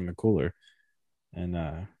beers from the cooler, and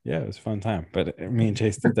yeah, it was a fun time. But me and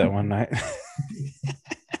Chase did that one night.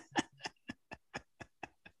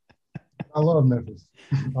 I love Memphis.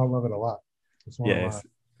 I love it a lot. It's one of my Yes,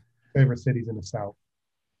 favorite cities in the South.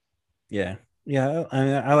 yeah, yeah. I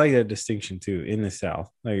mean, I like that distinction too. In the South,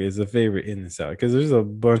 like it's a favorite in the South because there's a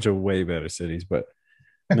bunch of way better cities, but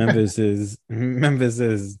Memphis is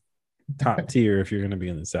top tier if you're gonna be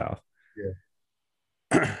in the South.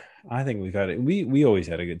 Yeah. I think we've had it. We always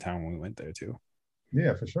had a good time when we went there too.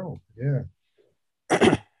 Yeah, for sure.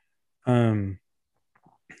 Yeah. um,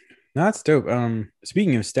 that's dope.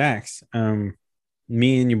 Speaking of stacks,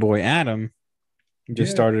 me and your boy Adam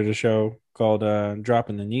just Yeah. started a show called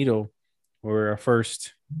Dropping the Needle, where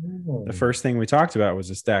the Oh, first thing we talked about was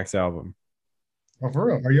a Stacks album. oh, for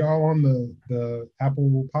real. Are y'all on the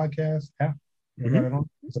Apple podcast app? You Hmm. got it on?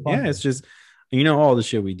 It's a Yeah, it's podcast. just all the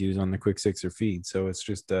shit we do is on the Quick Sixer feed, so it's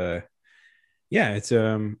just yeah, it's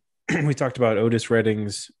we talked about Otis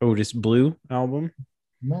Redding's Otis Blue album,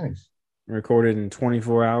 Nice. recorded in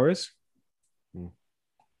 24 hours.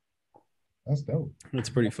 That's dope. It's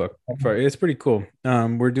pretty it's pretty cool.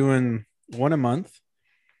 We're doing one a month.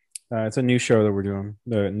 It's a new show that we're doing,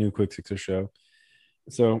 the new Quick Sixer show.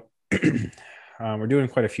 So we're doing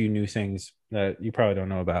quite a few new things that you probably don't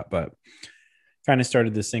know about, but kind of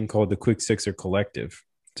started this thing called the Quick Sixer Collective.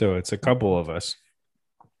 So it's a couple of us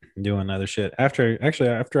doing other shit. After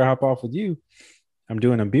I hop off with you, I'm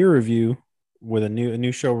doing a beer review with a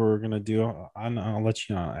new show we're gonna do. I'll let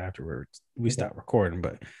you know afterwards. We Okay. stop recording,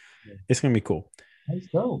 but Yeah. it's gonna be cool. That's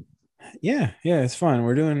dope. Yeah, it's fun.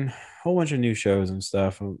 We're doing a whole bunch of new shows and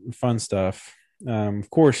stuff, fun stuff. Of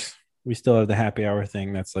course, we still have the happy hour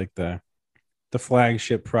thing. That's like the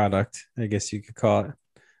flagship product, I guess you could call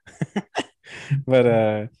it.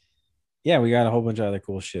 But yeah, we got a whole bunch of other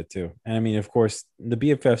cool shit too. And I mean, of course, the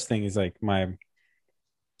BFFs thing is like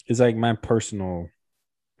my personal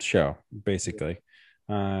show, basically.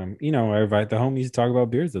 I invite the homies to talk about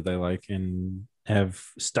beers that they like and have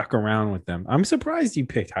stuck around with them. I'm surprised you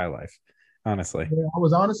picked High Life, honestly. Yeah, I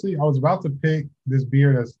was about to pick this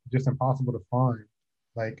beer that's just impossible to find.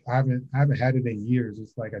 Like I haven't had it in years.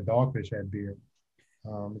 It's like a Dogfish Head beer.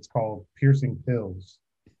 It's called Piercing Pills.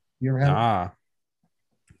 You ever had it? Ah,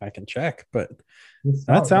 I can check, but It's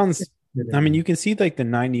that solid. sounds. I mean, you can see like the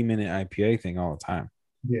 90-minute IPA thing all the time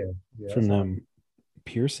Yeah, yeah, from that's how them.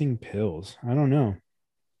 Piercing pills. I don't know.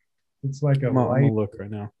 it's like a I'm gonna look right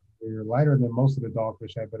now. beer, lighter than most of the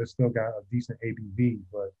Dogfish Head, but it's still got a decent ABV.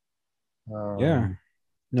 But Yeah.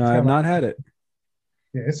 No, it's I got have like not had it.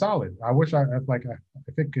 yeah, it's solid. I wish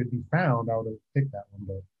if it could be found, I would have picked that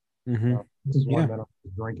one. Hmm. But this is one Yeah. that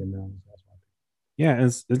I'm drinking now. So that's why. Yeah,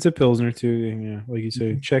 it's a pilsner too. Yeah, like you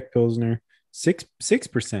say, Czech pilsner,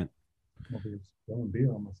 6%. I'm gonna be spilling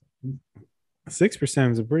beer on myself.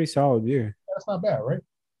 6% is a pretty solid beer. That's not bad, right?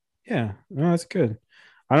 Yeah, no, that's good.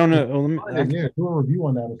 I don't know. Well, Yeah, do a review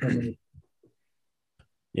on that or something.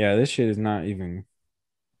 yeah, this shit is not even.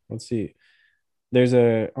 Let's see. There's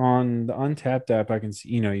a on the Untapped app. I can see.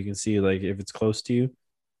 You can see like if it's close to you.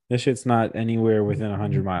 This shit's not anywhere within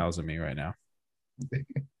 100 miles of me right now.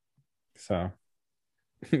 So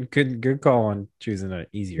good call on choosing an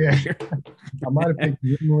easier Yeah, beer. I might have picked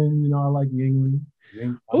Yingling. I like Yingling. I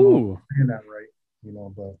don't know if Oh, I'm saying that right,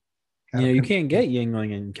 but kind of you can't get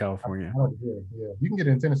Yingling in California. out of here. Yeah, you can get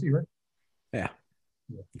it in Tennessee, right? Yeah.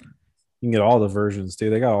 Yeah. You can get all the versions too.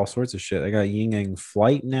 They got all sorts of shit. They got Ying Yang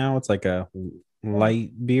Flight now. It's like a Oh,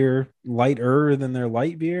 light beer, lighter than their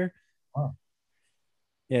light beer. wow.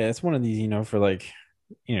 Yeah, it's one of these, for like,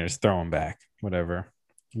 just throw them back, whatever.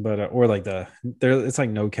 But or like it's like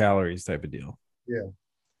no calories type of deal. Yeah,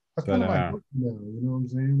 that's But kind of like now. You know what I'm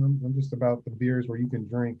saying? I'm just about the beers where you can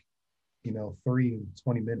drink, three in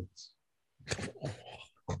 20 minutes.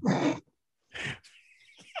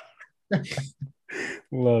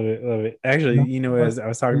 love it, love it. Actually, as I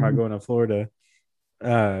was talking about going to Florida,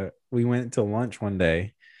 we went to lunch one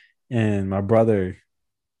day, and my brother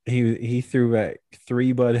he threw back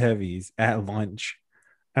 3 Bud Heavies at lunch.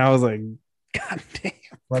 And I was like, God damn.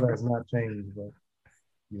 Brother has not changed, but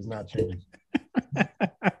he's not changed.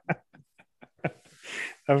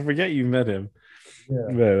 I forget you met him. Yeah.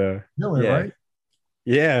 But Dylan, yeah. right?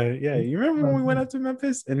 Yeah, yeah. You remember when we went up to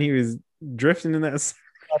Memphis and he was drifting in that?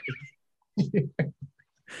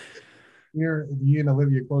 Here, you and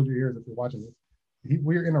Olivia, close your ears if you're watching this.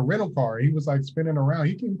 We were in a rental car. He was like spinning around.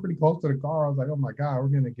 He came pretty close to the car. I was like, oh my God, we're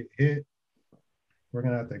gonna get hit. We're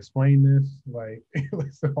gonna have to explain this. Like it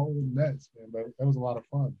was the whole mess, man. But that was a lot of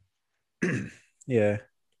fun. Yeah.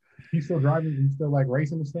 He's still driving, he's still like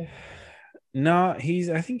racing and stuff. No,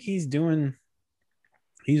 I think he's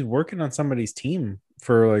working on somebody's team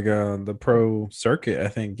for like the pro circuit, I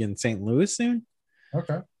think, in St. Louis soon.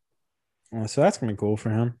 Okay. So that's gonna be cool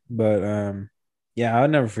for him. But yeah, I'll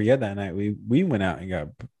never forget that night. We went out and got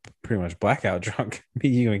pretty much blackout drunk, me,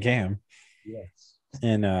 you, and Cam. Yes.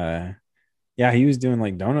 And yeah, he was doing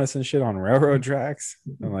like donuts and shit on railroad tracks.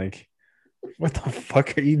 I'm like, what the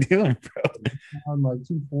fuck are you doing, bro? On like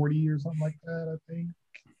 240 or something like that, I think.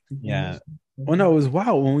 Yeah. Well, no, it was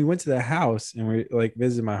wild when we went to the house and we like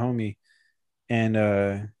visited my homie, and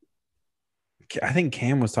I think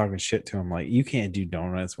Cam was talking shit to him, like, you can't do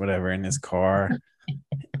donuts, whatever, in his car.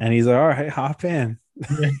 And he's like, all right, hop in.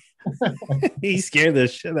 Yeah. He scared the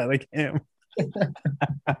shit out of Cam.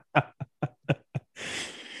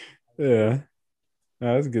 Yeah. No,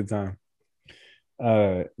 that was a good time.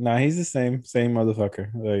 Nah, he's the same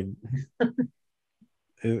motherfucker. Like,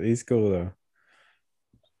 he's cool though.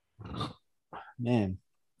 Man,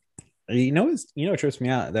 what trips me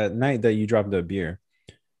out that night that you dropped a beer.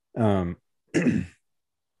 Um,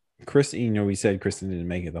 Kristen, we said Kristen didn't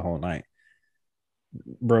make it the whole night,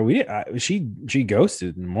 bro. She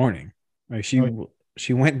ghosted in the morning. Like she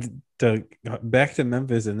went to back to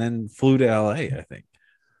Memphis and then flew to LA, I think.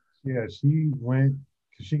 Yeah, she went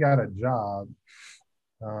because she got a job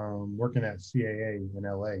working at CAA in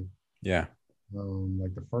LA. Yeah.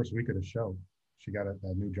 Like the first week of the show, she got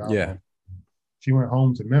that new job. Yeah. She went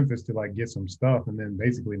home to Memphis to like get some stuff and then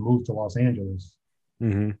basically moved to Los Angeles.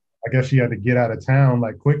 Mm-hmm. I guess she had to get out of town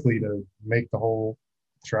like quickly to make the whole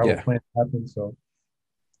travel plan happen. So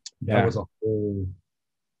that was a whole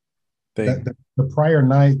thing. The prior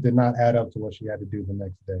night did not add up to what she had to do the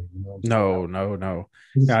next day. No.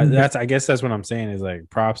 I guess that's what I'm saying is like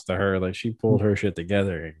props to her. Like she pulled her shit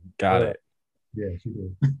together and got it. Yeah, she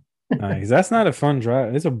did. Because that's not a fun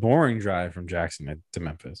drive. It's a boring drive from Jackson to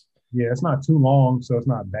Memphis. Yeah, it's not too long, so it's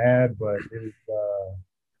not bad, but it's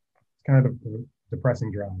kind of a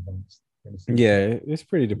depressing drive. Yeah, it's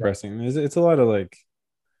pretty depressing. It's a lot of like,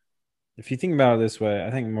 if you think about it this way, I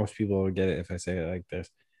think most people will get it if I say it like this.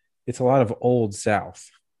 It's a lot of old South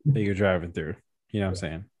that you're driving through. You know what I'm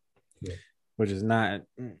saying? Yeah. Which is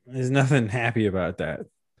there's nothing happy about that.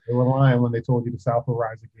 They were lying when they told you the South will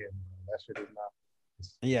rise again. That shit is not.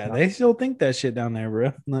 Yeah, they still think that shit down there,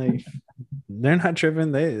 bro. Like they're not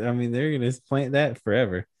tripping. They're gonna plant that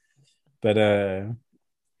forever. But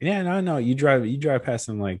yeah, no. You drive past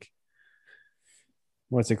some like,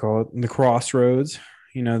 what's it called? The crossroads,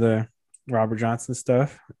 the Robert Johnson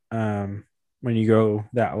stuff. When you go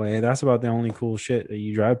that way, that's about the only cool shit that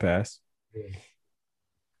you drive past. Yeah.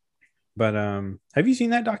 But have you seen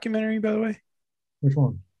that documentary, by the way? Which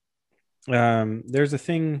one? There's a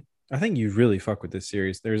thing. I think you really fuck with this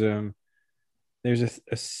series. There's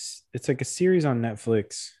it's like a series on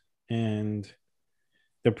Netflix, and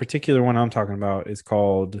the particular one I'm talking about is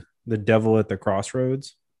called The Devil at the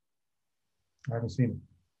Crossroads. I haven't seen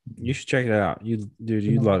You should check it out. Dude, You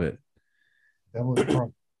you'd know, love it. Devil is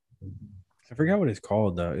Crunk. I forgot what it's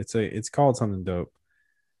called though. It's called something dope.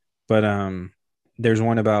 But there's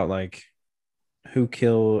one about like who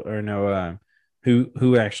killed or no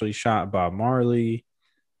who actually shot Bob Marley.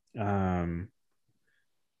 Um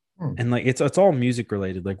Hmm. and like it's all music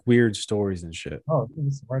related, like weird stories and shit. Oh,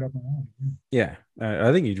 this is right up my alley. Yeah.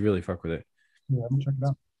 I think you'd really fuck with it. Yeah, I'm gonna check it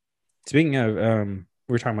out. Speaking of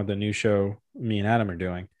we're talking about the new show me and Adam are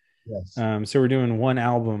doing. Yes. So we're doing one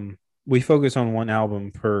album. We focus on one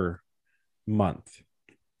album per month,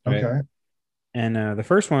 right? Okay. And the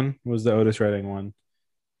first one was the Otis Redding one,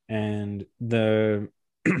 and the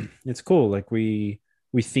it's cool. Like we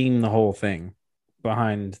theme the whole thing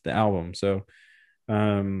behind the album. So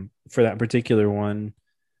for that particular one,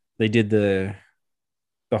 they did the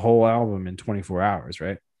whole album in 24 hours,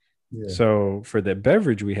 right? Yeah. So for the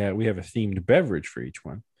beverage we have a themed beverage for each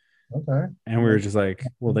one. Okay. And we were just like,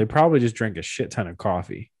 well, they probably just drank a shit ton of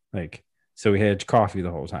coffee. Like, so we had coffee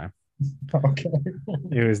the whole time. Okay.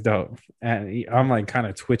 It was dope. And I'm like kind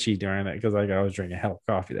of twitchy during it because like I was drinking hell of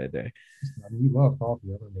coffee that day. I mean, you love coffee.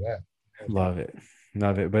 I remember that. Love it.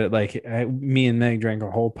 Love it. But like me and Meg drank a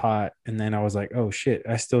whole pot. And then I was like, oh shit,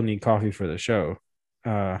 I still need coffee for the show.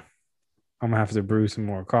 I'm gonna have to brew some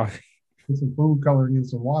more coffee. Put some food coloring in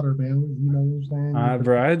some water, man. You know what I'm saying?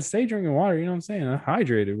 Bro, I'd stay drinking water. You know what I'm saying? I'm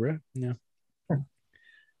hydrated, bro. Yeah.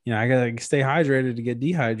 I gotta stay hydrated to get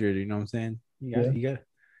dehydrated. You know what I'm saying? Yeah. You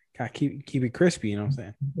gotta keep it crispy. You know what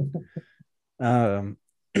I'm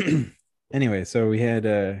saying? Anyway, so we had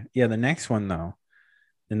the next one though.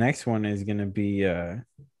 The next one is gonna be fuck.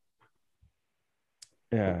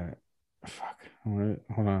 Hold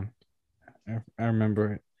on. I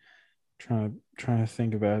remember it. Trying to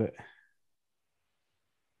think about it.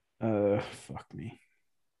 Fuck me.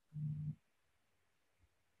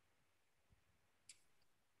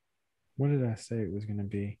 What did I say it was gonna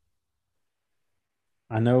be?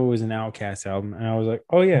 I know it was an Outcast album, and I was like,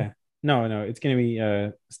 oh yeah, no, it's gonna be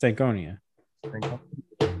Stankonia.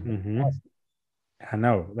 Mm-hmm. I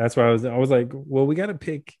know. That's why I was like, well, we gotta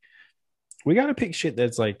pick shit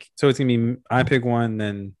that's like, so it's gonna be I pick one,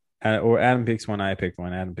 then or Adam picks one, I pick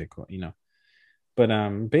one, Adam pick one.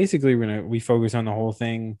 But basically we focus on the whole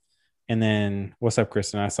thing, and then what's up,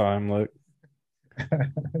 Kristen? I saw him look,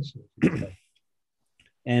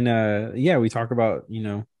 and yeah, we talk about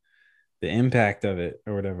the impact of it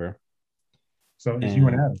or whatever. So it's you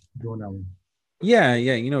and And Adam doing that one. yeah,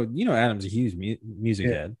 Adam's a huge music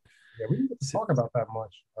Yeah. head. Yeah, we didn't get to talk about that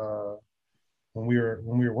much when we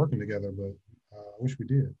were working together, but I wish we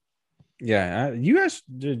did. Yeah, you guys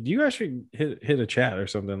should hit a chat or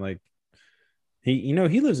something. Like he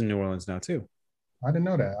lives in New Orleans now too. I didn't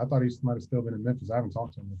know that. I thought he might have still been in Memphis. I haven't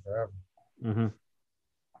talked to him in forever. Mm-hmm.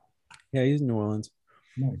 Yeah, he's in New Orleans.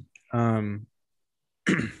 Nice.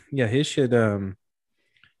 Yeah, his shit. I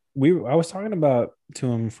was talking about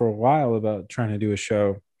to him for a while about trying to do a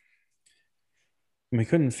show. And we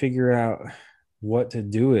couldn't figure out what to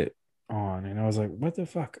do it on, and I was like, "What the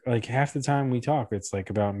fuck?" Like half the time we talk, it's like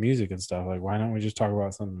about music and stuff. Like, why don't we just talk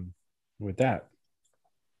about something with that?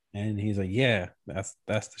 And he's like, "Yeah, that's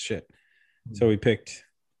the shit." So we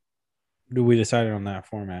decided on that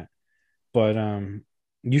format. But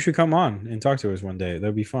you should come on and talk to us one day.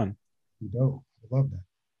 That'd be fun. Dope. I love that.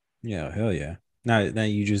 Yeah, hell yeah. Now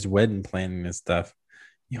you just wedding planning and stuff.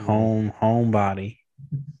 Yeah. Homebody.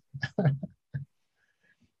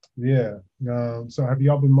 Yeah. So have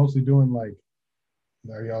y'all been mostly doing like,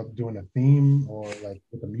 are y'all doing a theme or like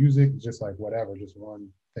with the music, just like whatever, just one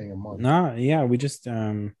thing a month? Nah, yeah, we just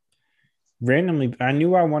randomly I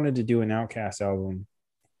knew I wanted to do an Outcast album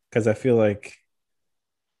because I feel like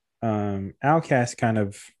Outcast kind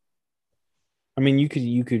of, I mean,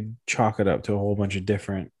 you could chalk it up to a whole bunch of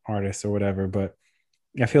different artists or whatever, but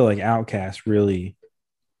I feel like Outcast really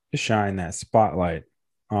shine that spotlight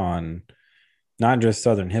on not just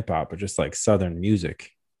Southern hip hop, but just like Southern music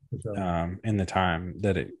Sure. in the time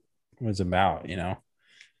that it was about.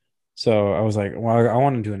 So I was like, well, I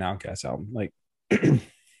want to do an Outcast album, like,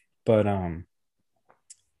 but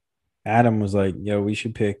Adam was like, yo, we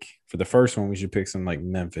should pick for the first one, we should pick some like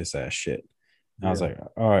Memphis ass shit. And I was like,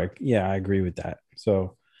 all right, yeah, I agree with that.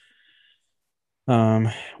 So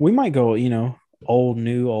we might go, old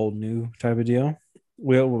new type of deal.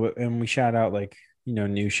 And we shout out like,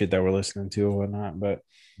 new shit that we're listening to or whatnot. But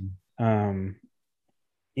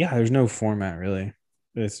yeah, there's no format really.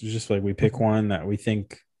 It's just like we pick one that we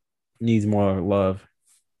think needs more love.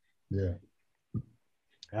 Yeah.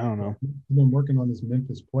 I don't know. I've been working on this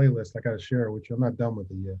Memphis playlist. I got to share it with you. I'm not done with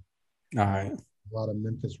it yet. All right. A lot of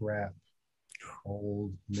Memphis rap,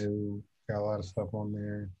 old, new. got a lot of stuff on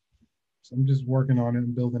there. So I'm just working on it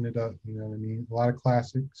and building it up. You know what I mean? A lot of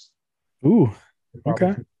classics. Ooh, They're probably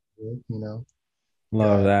okay. too good, you know.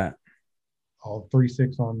 Love Got that. all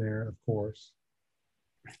 3-6 on there, of course.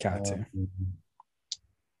 Got Um, to.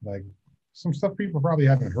 like some stuff people probably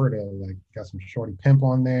haven't heard of. Like got some Shorty Pimp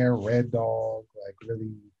on there, Red Dog, like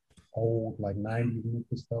really old, like 90s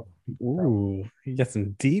Memphis stuff. People probably Ooh, you got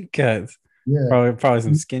some deep cuts. yeah. Probably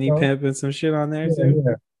some skinny So, pimp and some shit on there yeah, too.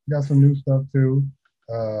 yeah. Got some new stuff too.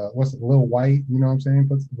 What's it, Lil White, you know what I'm saying?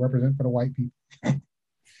 Puts represent for the white people.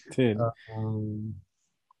 Dude, I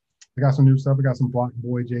got some new stuff. I got some Block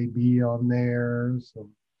Boy JB on there, some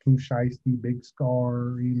Pooh Shiesty, Big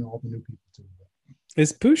Scar, you know, all the new people too.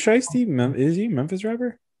 is Pooh Shiesty, is he a Memphis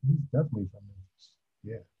rapper? He's definitely from Memphis.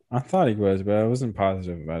 Yeah. I thought he was, but I wasn't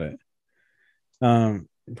positive about it.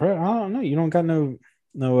 Bro, I don't know. You don't got no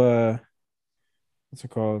what's it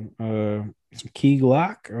called? Some Key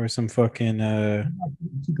Glock or some fucking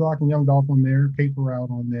T Glock and Young Dolph on there, Paper Out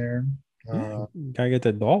on there, yeah, uh, gotta get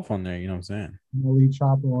that Dolph on there, you know what I'm saying? Molly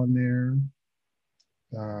Chopper on there.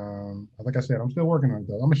 Like I said, I'm still working on it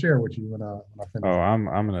though. I'm gonna share it with you when I Oh, finish I'm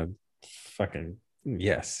gonna fucking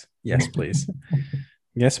yes. Yes, please.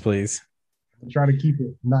 Yes, please. try to keep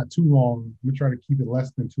it not too long. I'm gonna try to keep it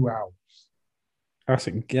less than 2 hours. That's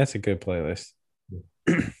a good playlist. Yeah.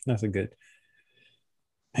 That's a good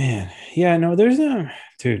man. Yeah, no, there's no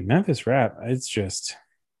dude, Memphis rap, it's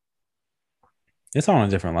on a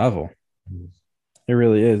different level. It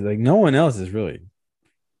really is. Like no one else is really,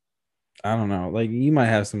 I don't know. Like you might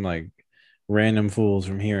have some like random fools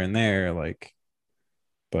from here and there, like,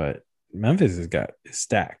 but Memphis has got it's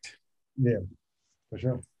stacked. Yeah, for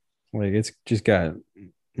sure. Like it's just got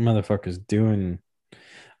motherfuckers doing.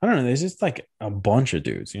 I don't know. There's just like a bunch of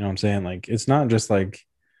dudes. You know what I'm saying? Like it's not just like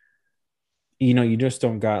you just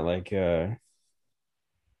don't got like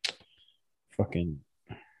fucking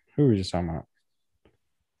who were we just talking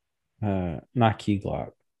about? Not Key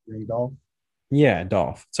Glock. Young Dolph. Yeah,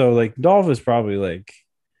 Dolph. So like Dolph is probably like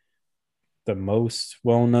the most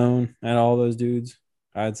well known at all those dudes.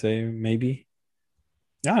 I'd say maybe.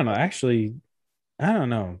 I don't know. Actually, I don't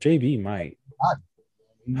know. JB might. God,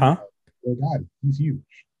 Huh? God, he's huge.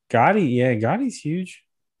 Gotti, yeah, Gotti's huge.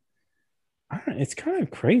 I don't, it's kind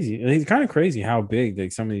of crazy. It's kind of crazy how big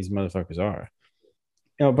like some of these motherfuckers are.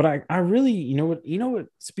 But I really, you know what.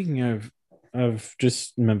 Speaking of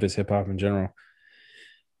just Memphis hip hop in general,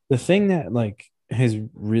 the thing that like has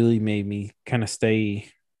really made me kind of stay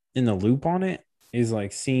in the loop on it is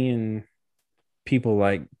like seeing people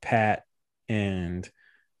like Pat and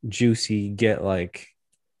Juicy get the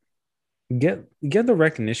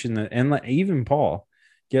recognition that, and like even Paul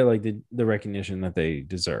get like the recognition that they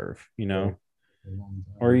deserve, Yeah, a long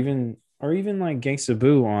or time. even like Gangsta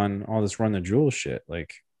Boo on all this Run the Jewel shit.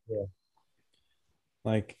 Yeah,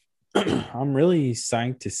 Like I'm really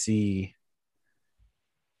psyched to see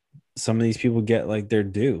some of these people get like their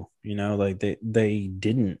due, like they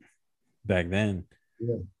didn't back then.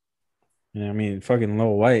 yeah. I mean, fucking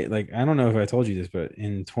Lil White, like I don't know if I told you this, but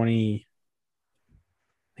in 20,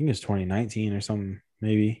 I think it's 2019 or something,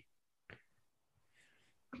 maybe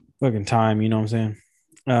fucking time, you know what I'm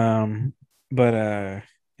saying? But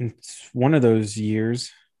in one of those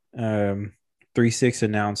years, 3 6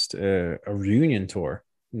 announced a reunion tour,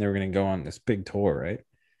 and they were going to go on this big tour, right?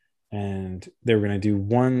 And they were going to do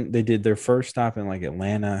one. They did their first stop in like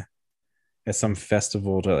Atlanta at some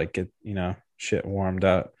festival to like get shit warmed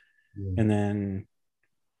up, Yeah. and then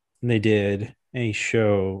they did a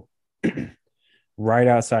show right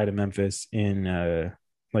outside of Memphis in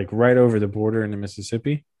like right over the border into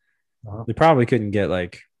Mississippi. Uh-huh. They probably couldn't get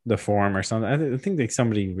like the Forum or something. I think like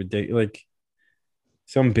somebody ridiculous, like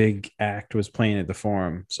some big act was playing at the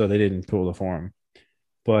Forum, so they didn't pull the Forum.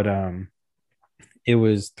 But it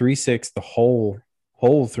was 3 6, the whole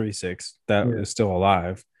 3 6 that Yeah. is still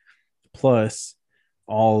alive, plus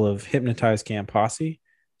all of Hypnotized Camp Posse.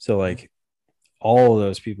 So like all of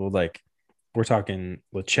those people, like we're talking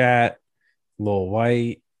LeChat, Lil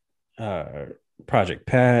White, uh, Project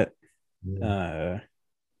Pat, Yeah. uh,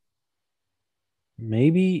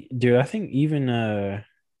 maybe dude. I think even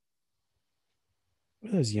what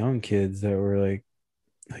are those young kids that were like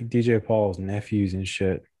DJ Paul's nephews and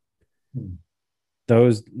shit. Hmm.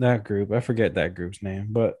 That group, I forget that group's name,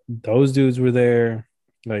 but those dudes were there.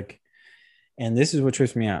 Like, and this is what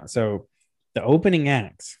trips me out. So the opening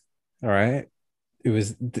acts, all right, it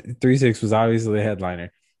was 3 6 was obviously the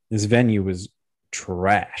headliner. This venue was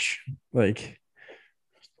trash, like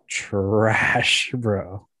trash,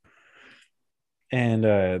 bro. And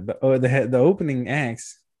the opening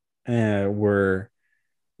acts were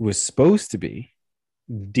was supposed to be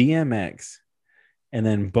DMX, and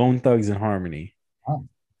then Bone Thugs and Harmony, Wow.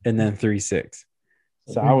 and then 3 6.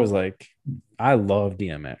 So So I big. was like, I love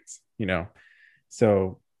DMX, you know.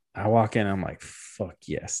 So I walk in, I'm like, fuck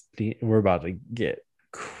yes, we're about to get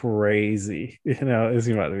crazy. You know, it's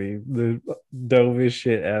about to be the dopest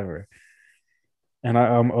shit ever. And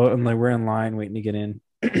I'm like, we're in line waiting to get in,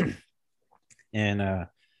 and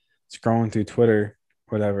scrolling through Twitter,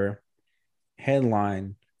 whatever.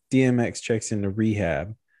 Headline: DMX checks into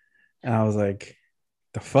rehab, and I was like,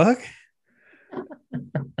 the fuck?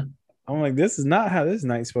 I'm like, this is not how this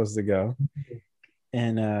night's supposed to go.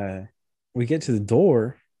 And we get to the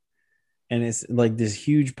door, and it's like this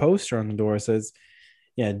huge poster on the door. It says,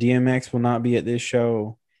 yeah, DMX will not be at this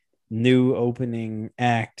show. New opening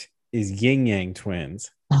act is Yin Yang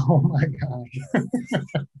Twins. Oh my gosh.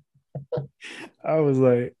 I was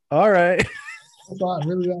like, all right. It's not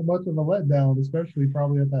really that much of a letdown, especially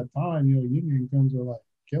probably at that time. Yin Yang Twins were like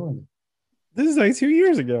killing This is like 2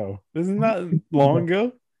 years ago. This is not long it.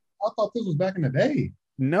 ago. I thought this was back in the day.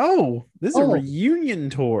 No, this is a Oh, reunion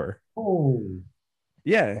tour. oh,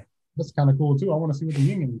 Yeah. that's kind of cool too. I want to see what the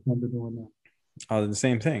Yin Yang Twins are doing now. Oh, the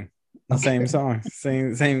same thing. The same Okay. song.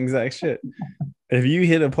 Same exact shit. If you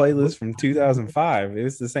hit a playlist from 2005,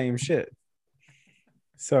 it's the same shit.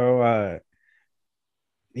 So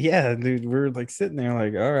yeah, dude, we're like sitting there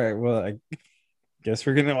like, all right, well, I guess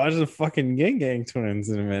we're gonna watch the fucking Gang Gang Twins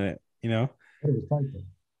in a minute, you know? It was tight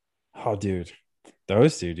though. Oh, dude,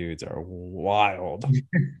 those two dudes are wild.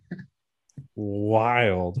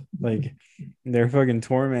 Wild. Like their fucking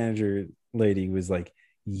tour manager lady was like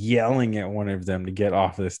yelling at one of them to get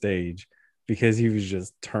off the stage because he was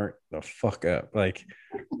just turned the fuck up, like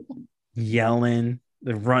yelling,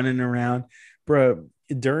 running around. Bro,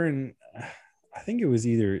 during I think it was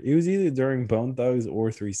either during Bone Thugs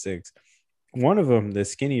or 3 6. One of them, the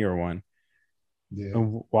skinnier one, Yeah. a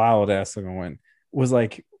wild ass looking one, was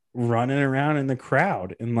like running around in the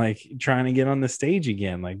crowd and like trying to get on the stage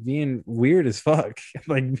again, like being weird as fuck.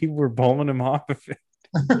 Like people were pulling him off of it.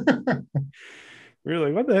 I We were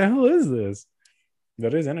like, what the hell is this?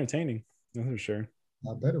 That is entertaining. That's for sure.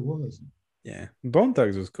 bet it was. Yeah. Bone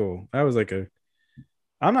Thugs was cool. That was like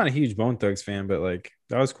I'm not a huge Bone Thugs fan, but like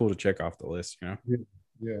that was cool to check off the list, you know? Yeah.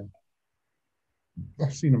 Yeah.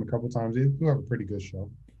 I've seen them a couple times. They do have a pretty good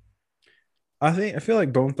show. I feel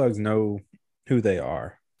like Bone Thugs know who they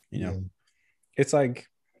are, you know? Yeah. It's like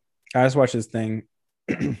I just watched this thing.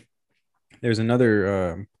 There's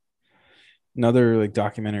another like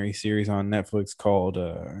documentary series on Netflix called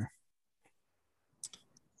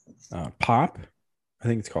Pop. I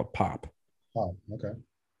think it's called Pop. Oh, okay.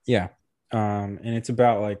 Yeah. And it's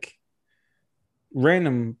about like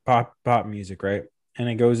random pop music, right? And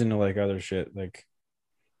it goes into like other shit. Like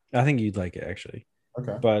I think you'd like it actually.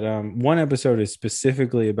 Okay. But one episode is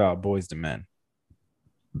specifically about Boys to Men.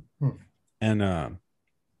 Hmm. And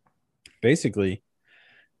basically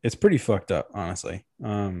it's pretty fucked up, honestly.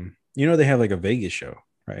 They have like a Vegas show,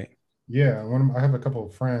 right? Yeah. I have a couple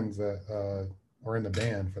of friends that were in the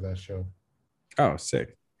band for that show. Oh,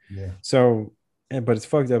 sick. Yeah. So, but it's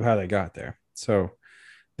fucked up how they got there. So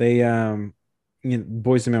they,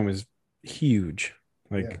 Boys to Men was huge,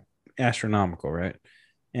 Yeah. like astronomical, right?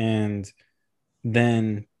 And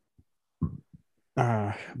then,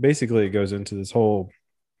 basically, it goes into this whole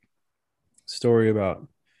story about,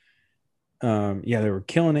 yeah, they were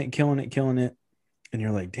killing it, killing it, killing it, and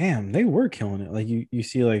you're like, damn, they were killing it. Like you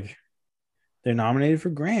see, like they're nominated for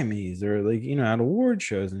Grammys or like at award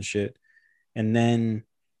shows and shit, and then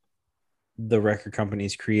the record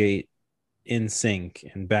companies create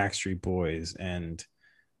NSYNC and Backstreet Boys and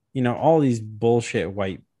all these bullshit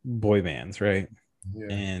white boy bands, right? Yeah.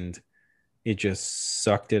 And it just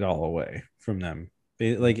sucked it all away from them.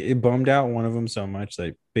 It bummed out one of them so much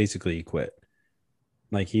that basically he quit.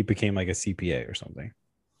 Like he became like a CPA or something.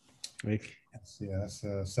 Like That's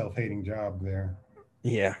a self-hating job there.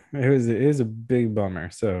 yeah, it was a big bummer.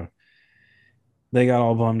 So they got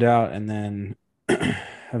all bummed out, and then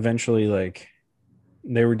eventually like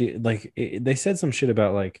they were they said some shit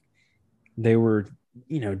about like they were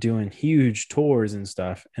doing huge tours and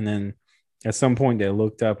stuff, and then at some point they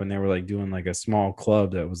looked up and they were like doing like a small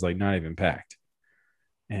club that was like not even packed,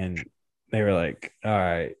 and they were like, all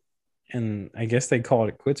right. And I guess they called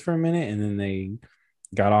it quits for a minute, and then they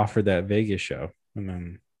got offered that Vegas show, and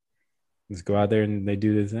then just go out there and they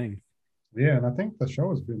do the thing. Yeah, and I think the show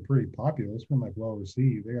has been pretty popular. It's been like well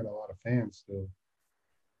received. They got a lot of fans still.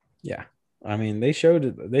 Yeah, I mean they showed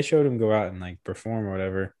him go out and like perform or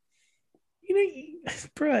whatever.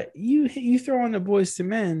 Bro, you throw on the Boys to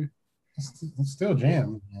Men, It's still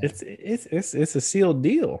jam. Man. It's a sealed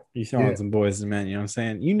deal. You throwing Yeah. some boys and men, you know what I'm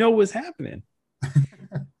saying? You know what's happening. I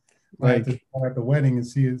have to Like, at the wedding and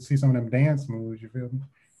see some of them dance moves. You feel me?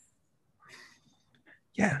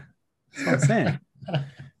 yeah, that's what I'm saying. That's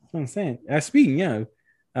what I'm saying. Speaking of,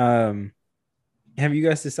 um, have you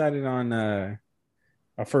guys decided on a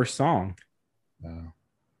first song? No.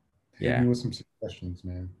 Hit me Yeah, with some suggestions,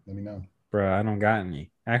 man. Let me know. bro, I don't got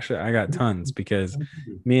any. Actually, I got tons because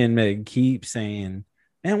me and Meg keep saying,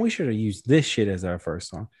 man, we should have used this shit as our first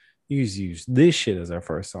song. Use this shit as our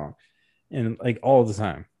first song. And like all the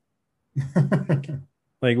time.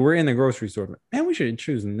 Like we're in the grocery store. Man, we should have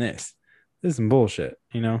chosen this. This is some bullshit,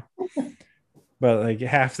 you know? But like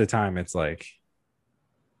half the time it's like,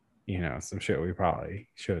 you know, some shit we probably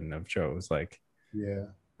shouldn't have chose. Yeah.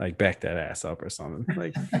 Like back that ass up or something.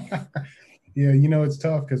 Like, Yeah, it's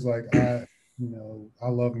tough because I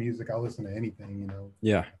love music. I listen to anything,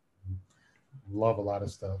 yeah. love a lot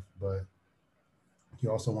of stuff, but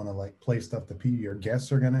you also want to like play stuff that your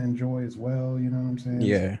guests are gonna enjoy as well. You know what I'm saying? So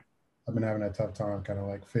Yeah. I've been having a tough time kind of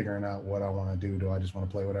like figuring out what I want to do. Do I just want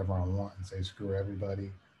to play whatever I want and say screw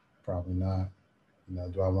everybody? Probably not.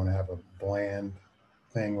 Do I want to have a bland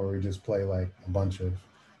thing where we just play like a bunch of,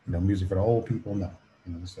 music for the old people? No.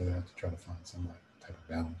 So I have to try to find some like type of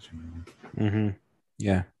balance. Mm-hmm.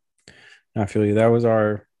 Yeah. I feel you. That was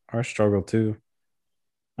our struggle too.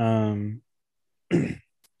 Um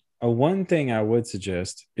a one thing I would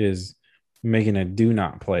suggest is making a do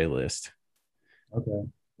not playlist. Okay.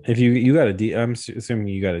 If you got a D, I'm assuming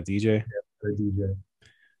you got a DJ. For a DJ.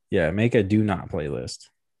 Yeah, make a do not playlist.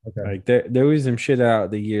 Okay. Like there was some shit out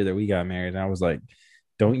the year that we got married, and I was like,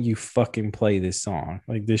 don't you fucking play this song.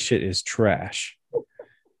 Like this shit is trash.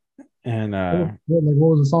 And What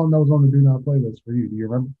was the song that was on the do not playlist for you? Do you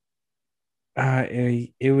remember?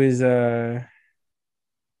 it was There's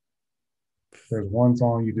one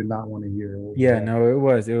song you did not want to hear. What was yeah, that? no, it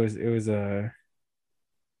was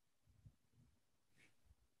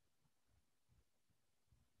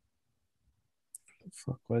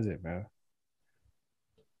fuck was it, bro?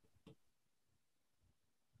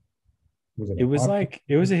 Was it It a was pop? like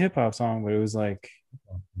it was a hip hop song, but it was like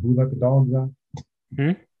Who let the dogs out?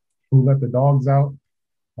 hmm? Who let the dogs out?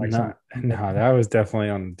 Like some. Not no, that was definitely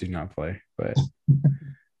on do not play, but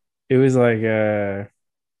it was like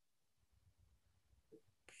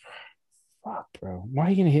fuck, bro. Why are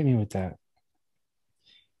you gonna hit me with that?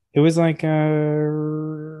 It was like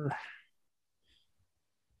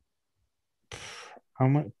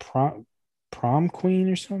I'm like prom queen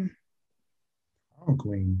or something. Prom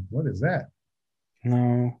Queen. What is that?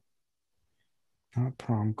 No, not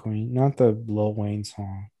prom queen. Not the Lil Wayne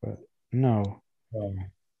song, but no.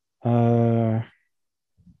 Um, Uh,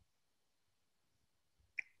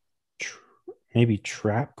 maybe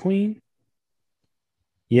trap queen. is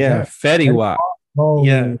Yeah, that? Fetty Wap. Yeah, Oh,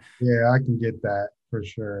 yeah, I can get that for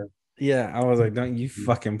sure. yeah. I was like, don't you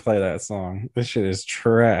fucking play that song? This shit is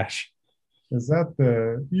trash. Is that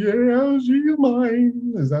the Yeah, she's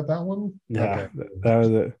mine? Is that one? Yeah, Okay. that was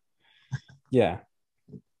it. Yeah,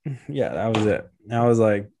 yeah, that was it. I was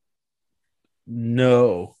like,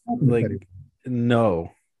 no, like,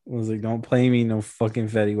 no. I was like, don't play me no fucking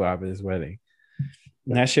Fetty Wap at this wedding.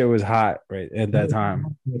 And that shit was hot right at that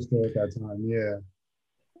time. Still at that time, yeah.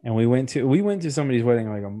 And we went to somebody's wedding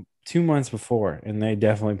like 2 months before, and they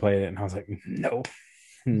definitely played it. And I was like, no,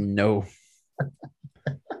 no,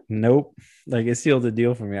 nope. Like it sealed the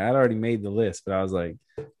deal for me. I'd already made the list, but I was like,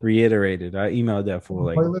 reiterated. I emailed that for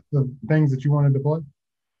like, Playlist of things that you wanted to play.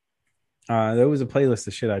 there was a playlist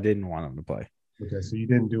of shit I didn't want him to play. Okay, so you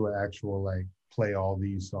didn't do an actual like play all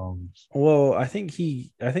these songs. Well, I think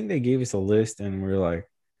they gave us a list, and we are like,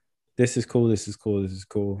 this is cool, this is cool, this is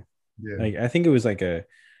cool. Yeah, Like I think it was like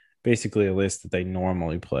basically a list that they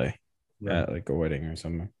normally play right. at like a wedding or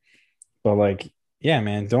something. But like, yeah,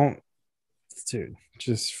 man, don't, dude,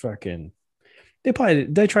 just fucking. They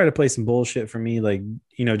try to play some bullshit for me, like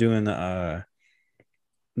doing the uh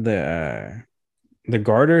the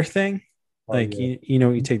garter thing. Oh Like yeah,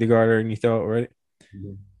 you take the garter and you throw it right.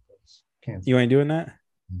 cancel. You ain't doing that.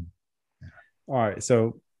 Mm. All right,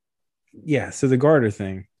 so yeah, so the garter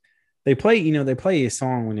thing. They play a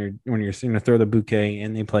song when you're going to throw the bouquet,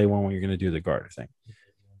 and they play one when you're going to do the garter thing.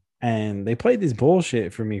 And they played this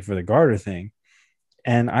bullshit for me for the garter thing,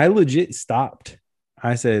 and I legit stopped.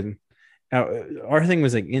 I said, our thing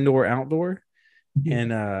was like indoor outdoor,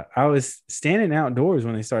 and I was standing outdoors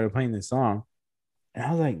when they started playing this song, and I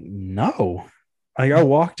was like, no. Like I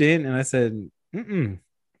walked in and I said, we're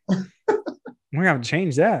gonna have to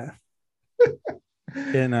change that.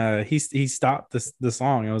 And he stopped the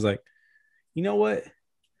song. I was like, you know what?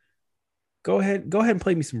 go ahead and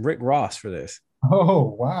play me some Rick Ross for this. Oh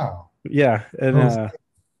wow. Yeah, and Rose.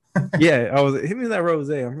 yeah, I was hit me with that rose.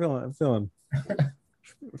 I'm feeling,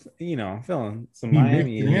 I'm feeling some He mixed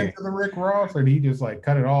Miami it in here. into the Rick Ross, or did he just like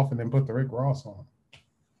cut it off and then put the Rick Ross on?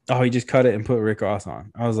 Oh, he just cut it and put Rick Ross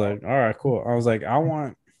on. I was like, all right, cool. I was like,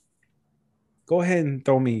 go ahead and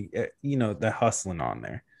throw me, the hustling on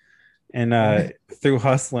there, and threw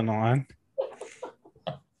hustling on.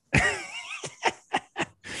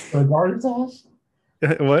 The garter sauce?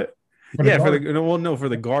 What? For the Yeah, garter. for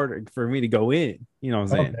the garter, for me to go in. You know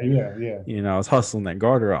what I'm saying? Okay, yeah. I was hustling that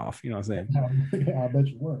garter off. You know what I'm saying? I bet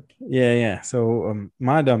you were. Yeah. So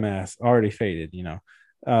my dumbass already faded.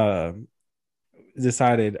 Uh,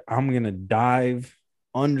 decided I'm gonna dive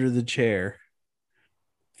under the chair.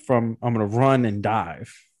 I'm gonna run and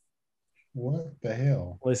dive. What the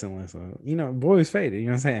hell? Listen. Boys faded. You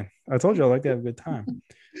know what I'm saying? I told you I like to have a good time.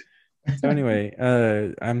 So anyway,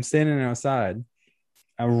 I'm standing outside.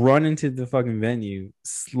 I run into the fucking venue,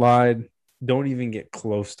 slide, don't even get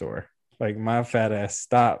close to her. Like my fat ass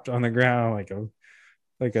stopped on the ground like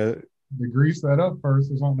a You grease that up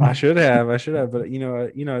first or something. I should have, but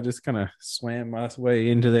I just kind of swam my way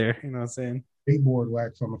into there. You know what I'm saying? Skateboard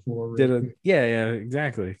wax on the floor real quick. Yeah,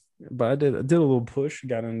 exactly. But I did a little push,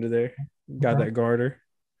 got under there, got Okay. that garter.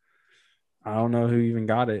 I don't know who even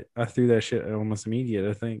got it. I threw that shit almost immediate,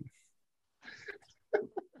 I think.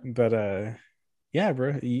 But yeah,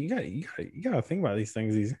 bro, you gotta think about these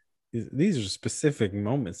things. These are specific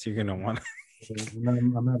moments you're gonna want.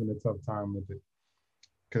 I'm having a tough time with it.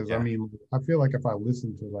 Because Yeah. I mean, I feel like if I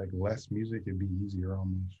listen to like less music, it'd be easier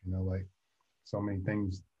almost, like so many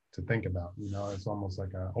things to think about. It's almost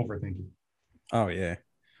like I overthink it. Oh yeah,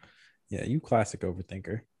 you classic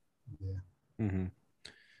overthinker. Yeah. Mm-hmm.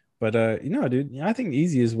 But dude, I think the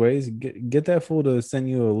easiest way is get that fool to send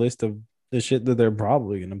you a list of the shit that they're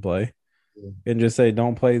probably gonna play, Yeah. and just say,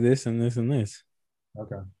 don't play this and this and this.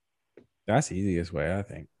 Okay. That's the easiest way, I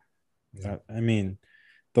think. Yeah. I mean,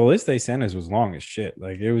 the list they sent us was long as shit.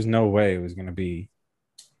 Like, there was no way it was gonna be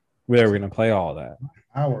they were gonna play all that.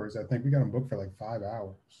 Hours. I think we got them booked for like 5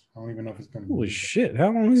 hours. I don't even know if it's gonna Holy be. shit!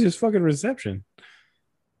 How long is this fucking reception,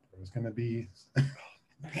 It's gonna be.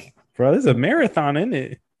 bro? This is a marathon, isn't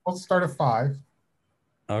it? Let's start at 5.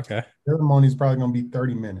 Okay. Ceremony's probably gonna be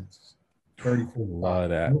 30 minutes. 30. Love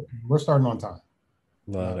that. We're starting on time.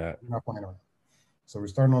 Love that. We're not playing around. So we're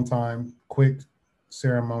starting on time. Quick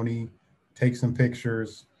ceremony. Take some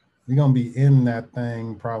pictures. We're gonna be in that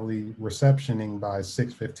thing probably receptioning by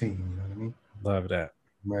 6:15. You know what I mean? Love that.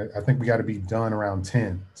 I think we got to be done around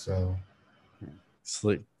 10. So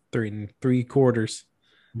Slick 3.75.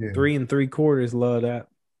 yeah. 3 3/4. Love that.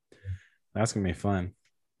 That's gonna be fun.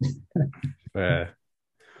 I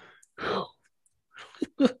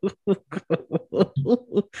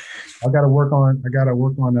gotta work on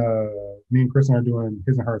me and Kristen are doing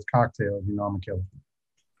his and hers cocktails. I'm gonna kill it.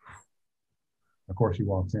 Of course she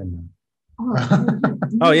walks in now.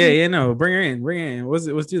 Oh yeah, no, bring her in. Let's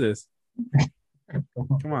do this.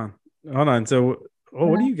 Come on. Hold on. So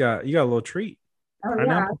what do you got? You got a little treat. Oh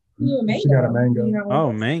yeah, she got a mango.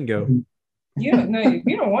 Oh, mango. You don't know if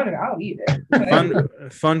you don't want it, I'll eat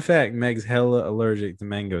it. Fun fact, Meg's hella allergic to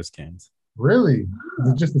mango skins. Really?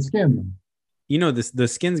 Is it just the skin? The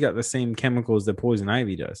skin's got the same chemicals that poison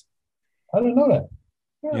ivy does. I didn't know that.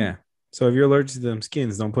 Yeah. So if you're allergic to them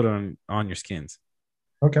skins, don't put it on your skins.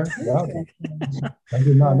 Okay. I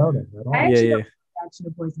did not know that at all. I actually don't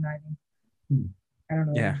actually poison ivy. I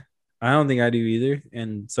don't know. Yeah. I don't think I do either.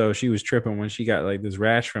 And so she was tripping when she got like this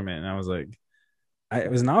rash from it. And I was like, it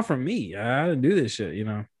was not from me. I didn't do this shit,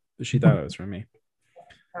 But she thought it was from me.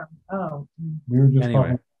 Oh. We were just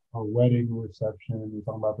talking about a wedding reception. We were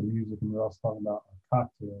talking about the music, and we were also talking about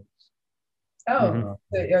cocktails. Oh,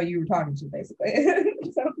 so you were talking to basically.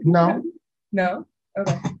 No. No?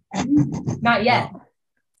 Okay. Not yet.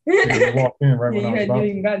 You walked in right when I was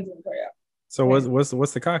about to. So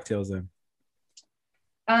what's the cocktails then?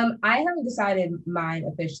 I haven't decided mine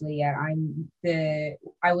officially yet.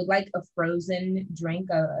 I would like a frozen drink,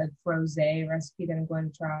 a frosé recipe that I'm going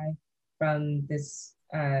to try from this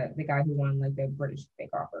the guy who won like the British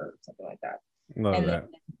Bake Off or something like that. Love that.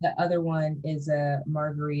 The other one is a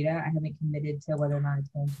margarita. I haven't committed to whether or not it's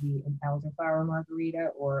going to be an elderflower margarita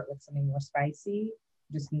or like something more spicy.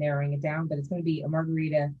 Just narrowing it down, but it's going to be a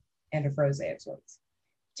margarita and a frosé of sorts.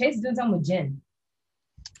 Chase is doing something with gin.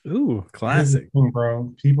 Ooh, classic,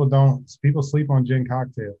 bro. People sleep on gin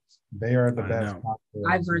cocktails. They are the best cocktails.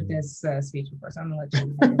 I've heard this speech before, so I'm gonna let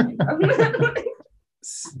you.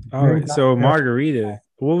 All right, so margarita.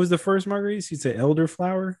 What was the first margarita? You say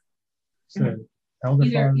elderflower? So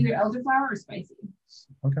elderflower. Either elderflower or spicy.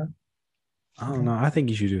 Okay. I don't know. I think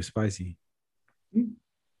you should do spicy. Okay.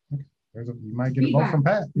 You might get a vote from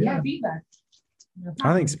Pat. Yeah, feedback. No I think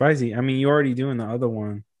problem. spicy. I mean, you're already doing the other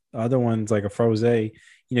one. The other one's like a frosé.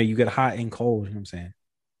 You know, you get hot and cold. You know what I'm saying?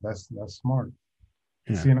 That's smart.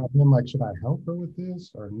 Yeah. See, and I've been like, should I help her with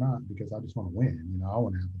this or not? Because I just want to win. You know, I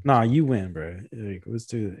want to have. Nah, you win, bro. Like, let's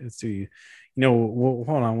do you. You know, well,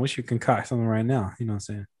 hold on. We should concoct something right now. You know what I'm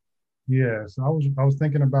saying? Yeah. So I was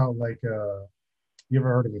thinking about like, you ever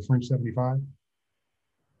heard of the French 75?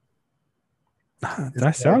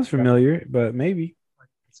 That sounds familiar, but maybe.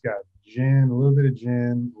 It's got gin, a little bit of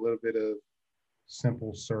gin, a little bit of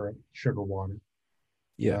simple syrup, sugar water.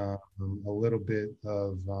 Yeah. A little bit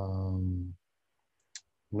of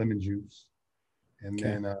lemon juice, and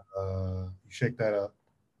then you shake that up.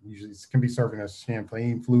 Usually, it can be served in a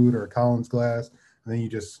champagne flute or a Collins glass, and then you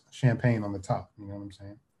just champagne on the top. You know what I'm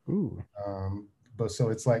saying? Ooh. But so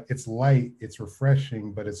it's like it's light, it's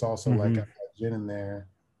refreshing, but it's also like got gin in there.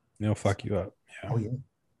 It'll fuck you up. Yeah. Oh yeah.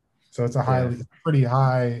 So it's a pretty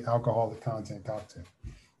high alcoholic content cocktail.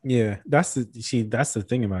 Yeah, that's the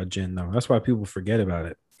thing about gin though. That's why people forget about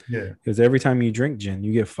it. Yeah. Because every time you drink gin,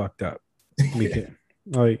 you get fucked up.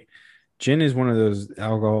 Like gin is one of those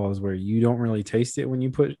alcohols where you don't really taste it when you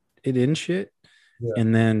put it in shit. Yeah.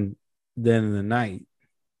 And then in the night,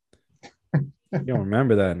 you don't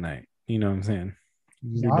remember that night. You know what I'm saying?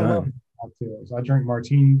 You're done. Love cocktails. I drink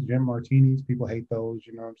martinis, gin martinis. People hate those,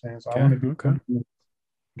 you know what I'm saying? So I want to do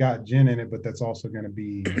got gin in it, but that's also going to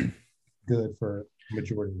be good for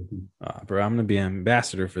majority of the people. Bro, I'm gonna be an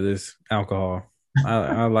ambassador for this alcohol.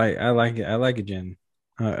 I like it. I like a gin.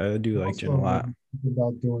 I do like gin a lot.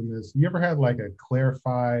 About doing this, you ever had like a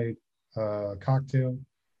clarified cocktail,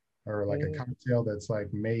 or like a cocktail that's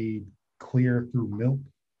like made clear through milk?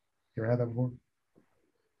 You ever had that before?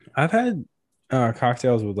 I've had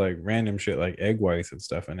cocktails with like random shit like egg whites and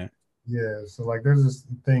stuff in it. Yeah, so like there's this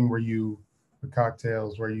thing where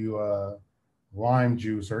cocktails where you lime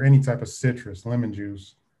juice or any type of citrus, lemon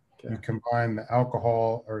juice. Okay. You combine the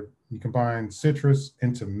alcohol, or you combine citrus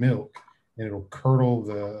into milk, and it'll curdle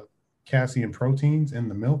the casein proteins in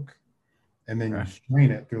the milk, and then you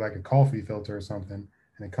strain it through like a coffee filter or something,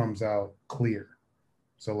 and it comes out clear.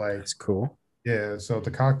 So like that's cool. Yeah, so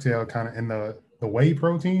the cocktail kind of, and the whey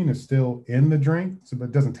protein is still in the drink, so but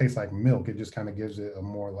it doesn't taste like milk. It just kind of gives it a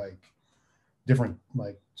more like different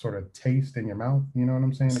like sort of taste in your mouth. You know what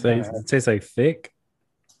I'm saying? It tastes like thick.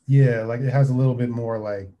 Yeah, like it has a little bit more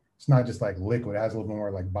like, it's not just like liquid. It has a little bit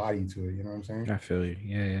more like body to it. You know what I'm saying? I feel you.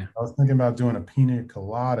 Yeah. I was thinking about doing a pina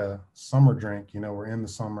colada summer drink. You know, we're in the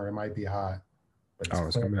summer. It might be hot. But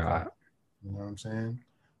it's gonna be hot. You know what I'm saying?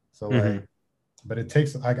 So like, but it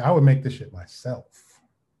takes like, I would make this shit myself.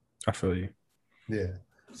 I feel you. Yeah.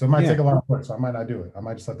 So it might take a lot of work. So I might not do it. I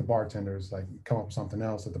might just let the bartenders like come up with something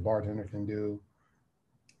else that the bartender can do.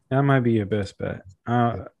 That might be your best bet.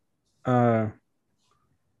 That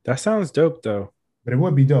sounds dope though. But it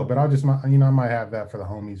would be dope. But I'll just, I might have that for the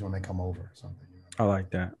homies when they come over or something. You know? I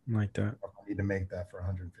like that. I need to make that for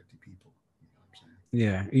 150 people. You know what I'm saying?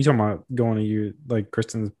 Yeah. You talking about going to your like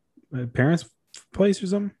Kristen's parents' place or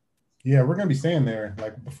something? Yeah, we're gonna be staying there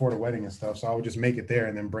like before the wedding and stuff. So I would just make it there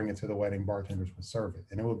and then bring it to the wedding. Bartenders would serve it,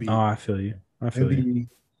 and it would be. Oh, I feel you.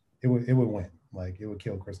 It would win. Like it would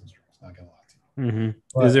kill Kristen's drinks. Not gonna lie to you. Mm-hmm.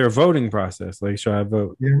 But, is there a voting process? Like, should I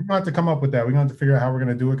vote? Yeah, we're gonna have to come up with that. We're gonna have to figure out how we're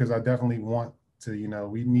gonna do it, because I definitely want to.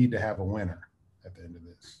 We need to have a winner at the end of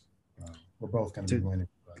this. We're both gonna be winning.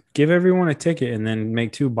 But. Give everyone a ticket and then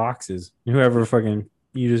make 2 boxes. Whoever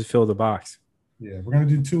you just fill the box. Yeah, we're gonna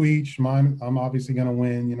do 2 each. Mine, I'm obviously gonna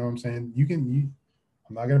win. You know what I'm saying? I'm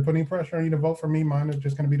not gonna put any pressure on you to vote for me. Mine is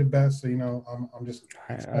just gonna be the best. So I'm just.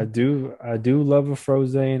 I do love a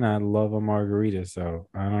frosé and I love a margarita. So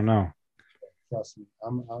I don't know. Trust me.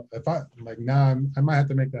 If I like now, I might have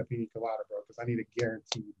to make that pina colada, bro, because I need a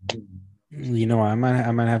guaranteed win. I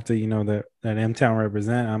might have to that M-Town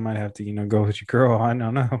represent. I might have to go with your girl. I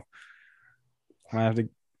don't know. I might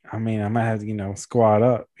have to squad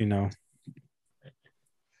up.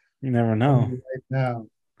 You never know. Right now,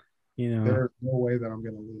 there's no way that I'm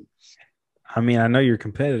gonna lose. I mean, I know you're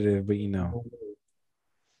competitive, but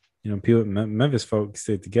people, Memphis folks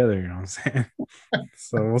sit together. You know what I'm saying?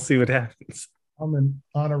 So we'll see what happens. I'm an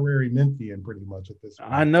honorary Memphian pretty much at this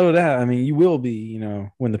point. I know that. I mean, you will be,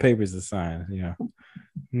 when the papers are signed.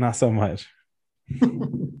 Not so much.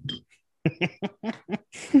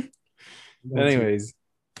 Anyways,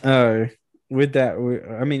 with that,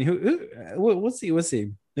 we'll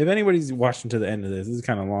see. If anybody's watching to the end of this is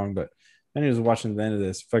kind of long, but if anybody's watching to the end of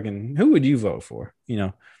this, fucking, who would you vote for?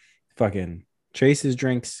 Fucking Chase's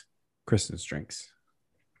drinks, Kristen's drinks.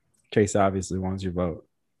 Chase obviously wants your vote.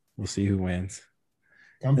 We'll see who wins.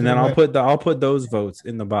 Come to And then the wedding. I'll put those votes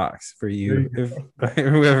in the box for you There if you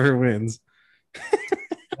whoever wins.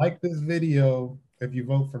 Like this video if you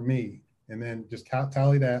vote for me, and then just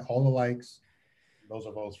tally that, all the likes, those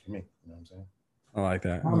are votes for me. You know what I'm saying? I like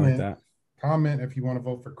that. I like Comment, that. comment if you want to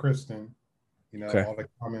vote for Kristen. You know, Okay. all the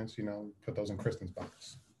comments, you know, put those in Kristen's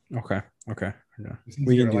box. Okay. Okay. Yeah. It's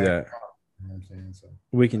We easier can to do land that. on, you know what I'm saying? So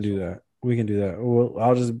We can do that. We can do that. Well,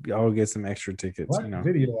 I'll get some extra tickets, like you the know.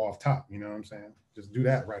 video off top, you know what I'm saying? Just do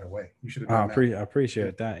that right away. You should have I done that.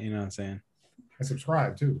 appreciate that. You know what I'm saying? And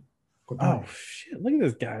subscribe too. Quit Oh playing. shit! Look at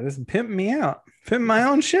this guy. This is pimping me out. Pimping my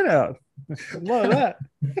own shit out. Love that.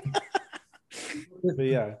 But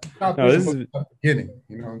yeah. Stop No, this this is. at the beginning.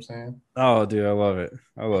 You know what I'm saying? Oh, dude, I love it.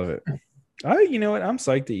 I love it. You know what? I'm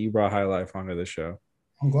psyched that you brought High Life onto the show.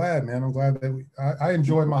 I'm glad, man. I'm glad that I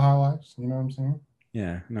enjoyed my highlights. You know what I'm saying?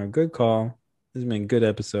 Yeah. No, good call. This has been a good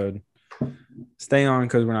episode. Stay on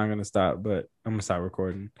because we're not gonna stop, but I'm gonna stop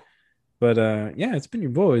recording. But yeah, it's been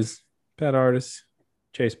your boys, Pat Artist,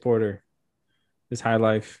 Chase Porter. This High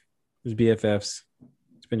Life, this BFFs.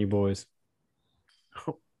 It's been your boys.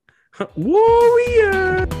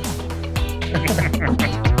 Warrior.